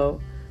yellow.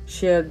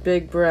 She had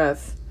big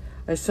breath.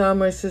 I saw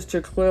my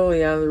sister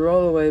clearly on the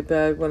rollaway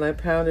bed when I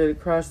pounded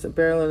across the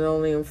bare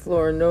linoleum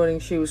floor, noting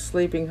she was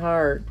sleeping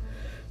hard.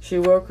 She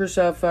woke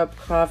herself up,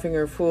 coughing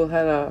her full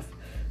head off.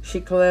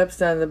 She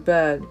collapsed on the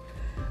bed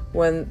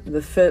when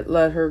the fit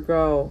let her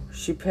go.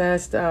 She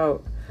passed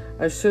out.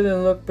 I stood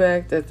and looked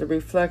back at the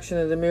reflection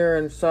of the mirror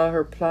and saw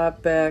her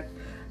plop back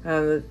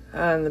on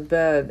the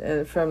bed,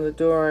 and from the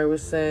door I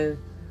was saying,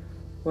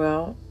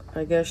 well,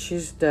 I guess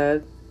she's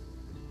dead.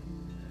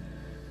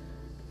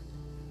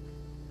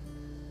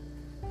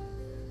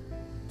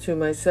 To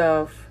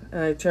myself,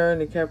 and I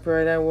turned and kept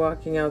right on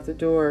walking out the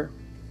door.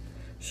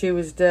 She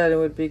was dead and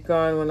would be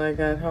gone when I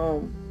got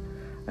home.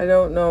 I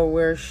don't know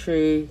where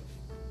she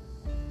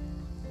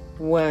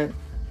went.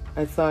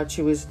 I thought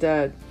she was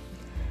dead.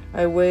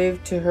 I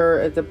waved to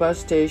her at the bus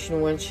station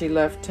when she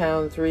left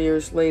town 3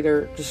 years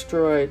later,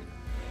 destroyed.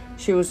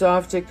 She was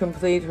off to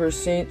complete her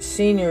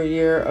senior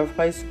year of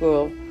high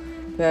school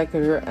back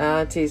at her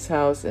auntie's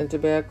house in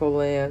Tobacco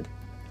Land.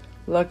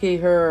 Lucky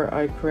her,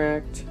 I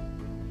cracked.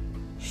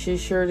 She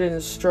sure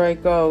didn't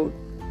strike out,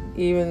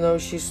 even though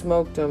she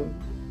smoked 'em,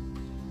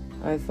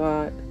 I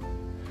thought.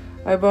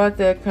 I bought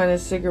that kind of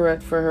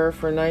cigarette for her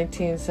for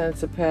 19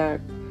 cents a pack.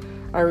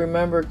 I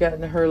remember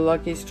getting her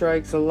Lucky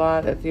Strikes a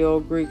lot at the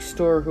old Greek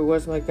store, who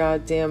was my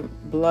goddamn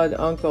blood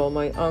uncle,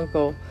 my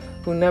uncle,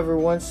 who never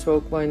once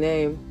spoke my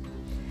name.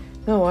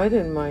 No, I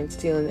didn't mind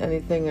stealing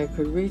anything I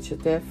could reach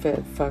at that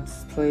fat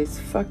fuck's place.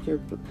 Fuck your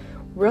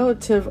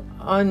relative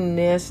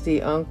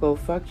unnasty uncle.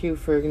 Fuck you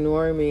for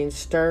ignoring me and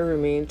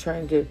starving me and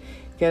trying to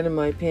get in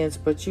my pants,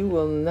 but you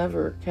will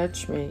never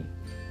catch me.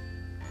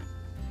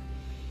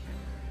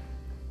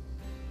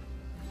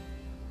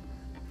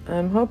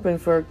 I'm hoping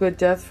for a good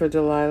death for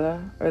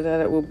Delilah, or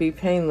that it will be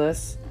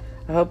painless.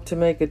 I hope to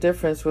make a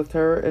difference with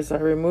her as I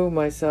remove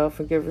myself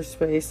and give her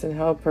space and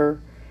help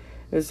her.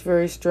 It was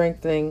very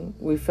strengthening.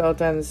 We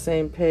felt on the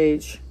same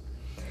page.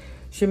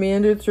 She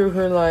meandered through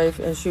her life,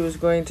 and she was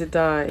going to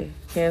die.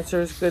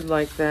 Cancer is good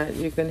like that.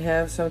 You can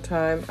have some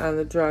time on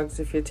the drugs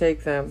if you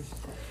take them.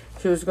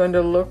 She was going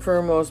to look for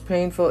her most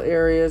painful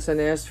areas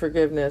and ask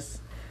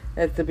forgiveness.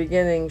 At the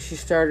beginning, she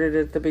started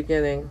at the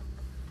beginning.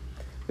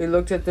 We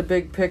looked at the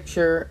big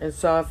picture and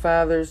saw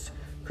fathers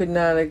could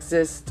not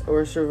exist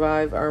or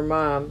survive our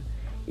mom.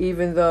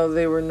 Even though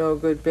they were no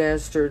good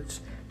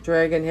bastards,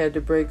 Dragon had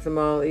to break them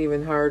all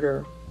even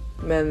harder.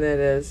 Men, that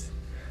is.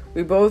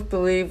 We both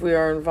believe we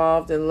are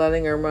involved in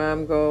letting our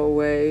mom go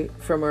away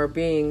from our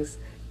beings,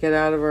 get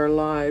out of our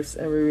lives,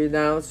 and we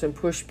renounce and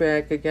push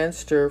back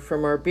against her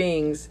from our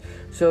beings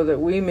so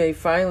that we may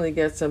finally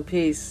get some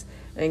peace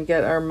and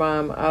get our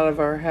mom out of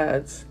our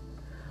heads.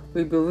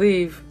 We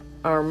believe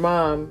our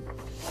mom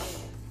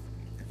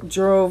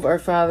drove our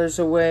fathers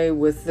away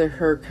with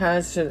her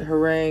constant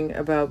harangue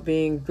about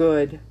being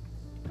good.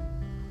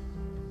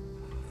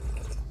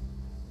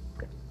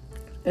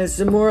 As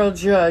the moral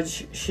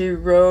judge, she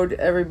rode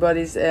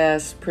everybody's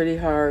ass pretty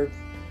hard.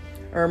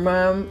 Our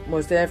mom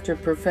was after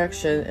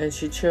perfection, and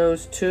she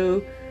chose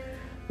 2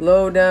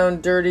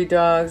 low-down dirty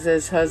dogs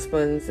as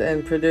husbands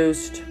and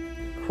produced,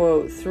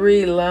 quote,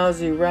 3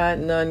 lousy,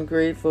 rotten,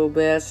 ungrateful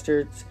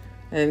bastards,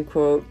 end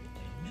quote,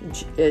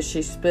 as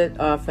she spit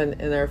often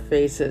in our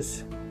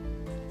faces.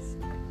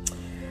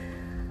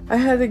 I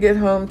had to get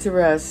home to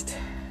rest.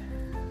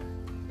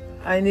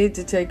 I need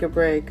to take a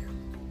break.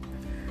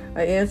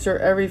 I answer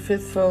every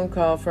 5th phone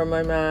call from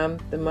my mom,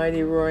 the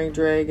mighty roaring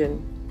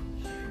dragon.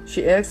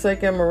 She acts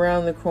like I'm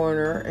around the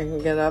corner and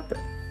can get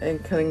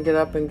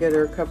up and get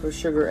her a cup of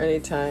sugar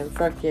anytime.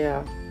 Fuck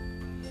yeah.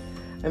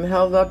 I'm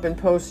held up in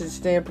postage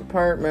stamp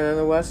apartment on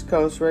the West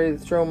Coast, ready to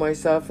throw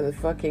myself in the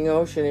fucking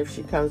ocean if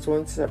she comes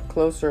one step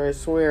closer, I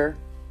swear.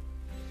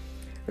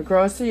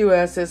 Across the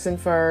U.S. isn't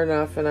far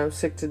enough, and I'm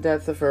sick to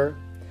death of her.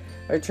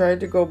 I tried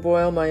to go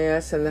boil my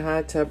ass in the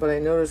hot tub, but I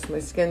noticed my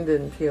skin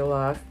didn't peel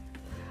off.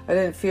 I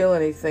didn't feel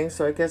anything,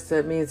 so I guess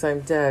that means I'm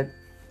dead.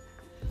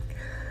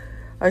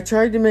 I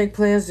tried to make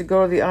plans to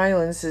go to the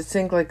islands to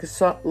sink like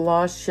a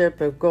lost ship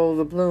of gold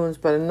doubloons,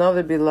 but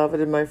another beloved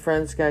of my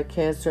friends got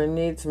cancer and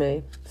needs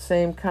me.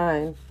 Same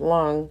kind,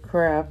 lung,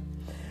 crap.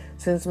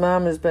 Since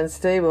Mom has been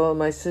stable and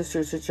my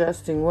sister's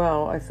adjusting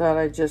well, I thought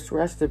I'd just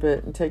rest a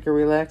bit and take a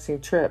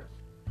relaxing trip,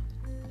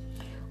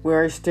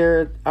 where I stare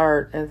at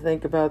art and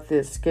think about the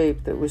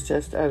escape that was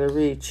just out of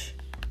reach.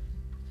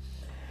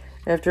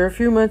 After a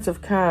few months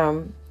of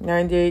calm,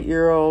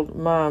 98-year-old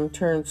Mom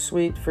turned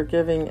sweet,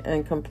 forgiving,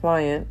 and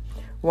compliant,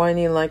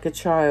 whining like a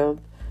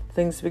child.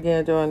 Things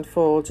began to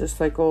unfold just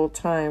like old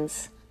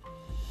times.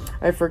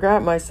 I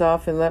forgot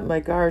myself and let my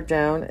guard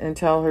down and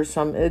tell her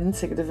some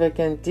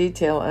insignificant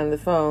detail on the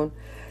phone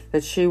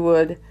that she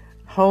would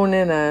hone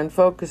in on,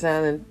 focus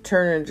on, and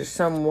turn into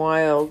some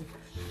wild,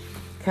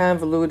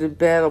 convoluted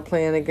battle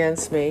plan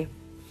against me.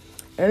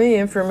 Any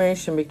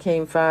information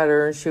became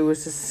fodder, and she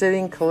was just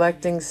sitting,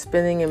 collecting,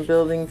 spinning, and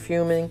building,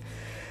 fuming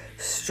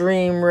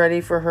stream ready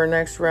for her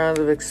next round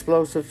of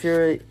explosive,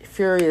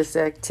 furious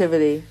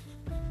activity.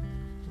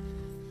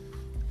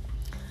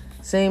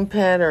 Same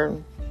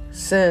pattern.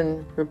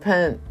 Sin,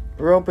 repent,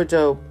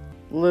 rope-a-dope,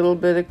 little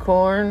bit of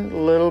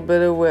corn, little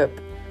bit of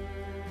whip.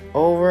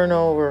 Over and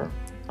over,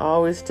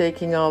 always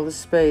taking all the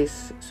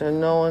space so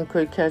no one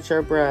could catch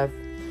our breath.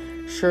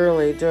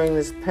 Surely, during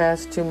this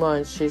past 2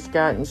 months, she's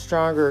gotten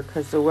stronger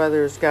because the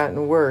weather has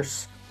gotten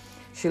worse.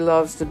 She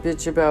loves to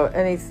bitch about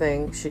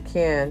anything she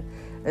can,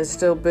 and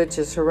still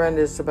bitches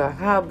horrendous about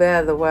how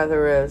bad the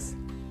weather is.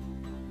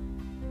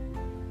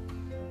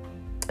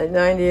 At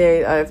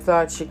 98, I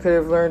thought she could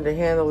have learned to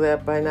handle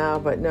that by now,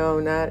 but no,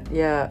 not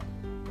yet.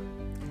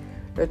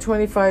 At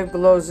 25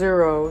 below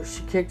zero,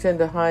 she kicked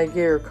into high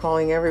gear,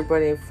 calling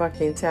everybody in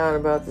fucking town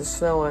about the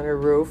snow on her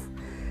roof,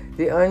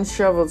 the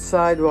unshoveled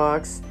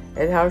sidewalks,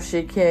 and how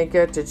she can't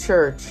get to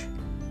church.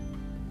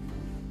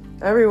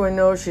 Everyone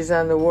knows she's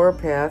on the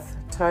warpath,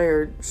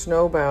 tired,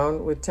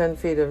 snowbound, with 10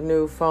 feet of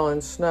new fallen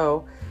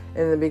snow,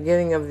 and the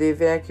beginning of the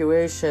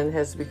evacuation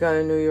has begun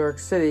in New York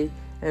City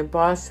and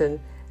Boston,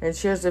 and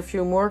she has a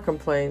few more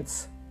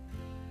complaints.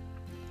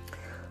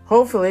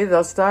 Hopefully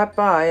they'll stop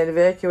by and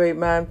evacuate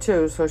Mom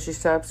too, so she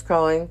stops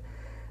calling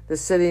the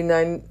city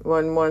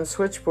 911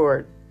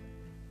 switchboard.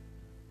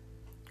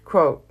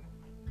 Quote,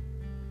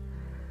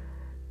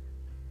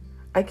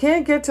 I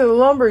can't get to the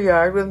lumber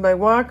yard with my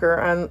walker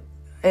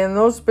and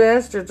those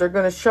bastards are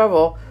going to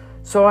shovel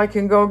so I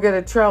can go get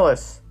a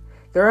trellis.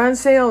 They're on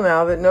sale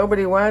now that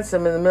nobody wants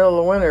them in the middle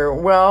of winter.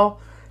 Well,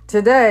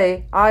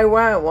 today I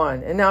want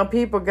one, and now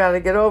people got to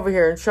get over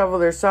here and shovel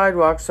their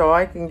sidewalks so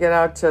I can get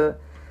out to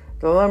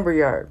the lumber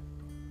yard.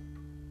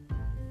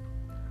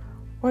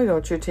 Why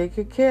don't you take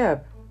a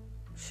cab?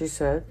 She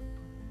said.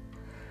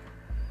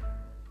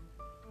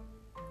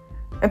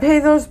 And pay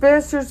those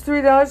bastards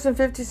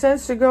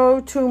 $3.50 to go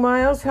 2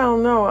 miles? Hell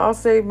no, I'll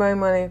save my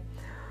money.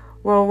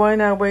 Well, why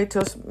not wait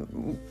till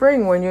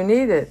spring when you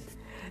need it?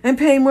 And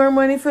pay more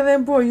money for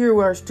them? Boy, you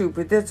are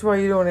stupid. That's why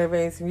you don't have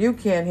anything. You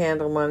can't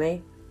handle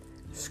money.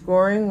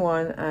 Scoring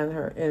one on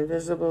her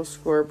invisible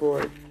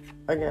scoreboard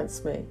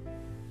against me.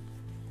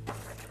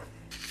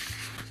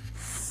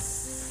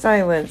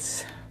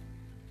 Silence.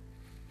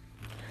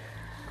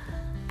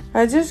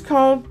 I just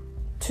called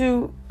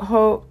to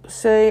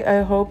say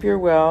I hope you're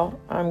well.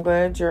 I'm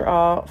glad you're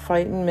all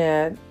fighting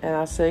mad, and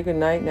I'll say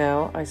goodnight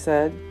now, I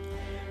said,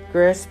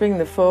 grasping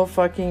the full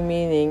fucking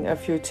meaning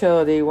of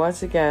futility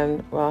once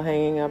again while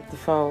hanging up the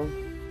phone.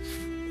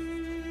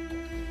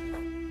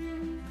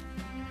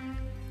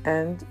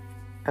 End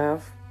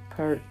of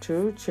Part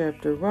 2,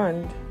 Chapter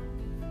 1.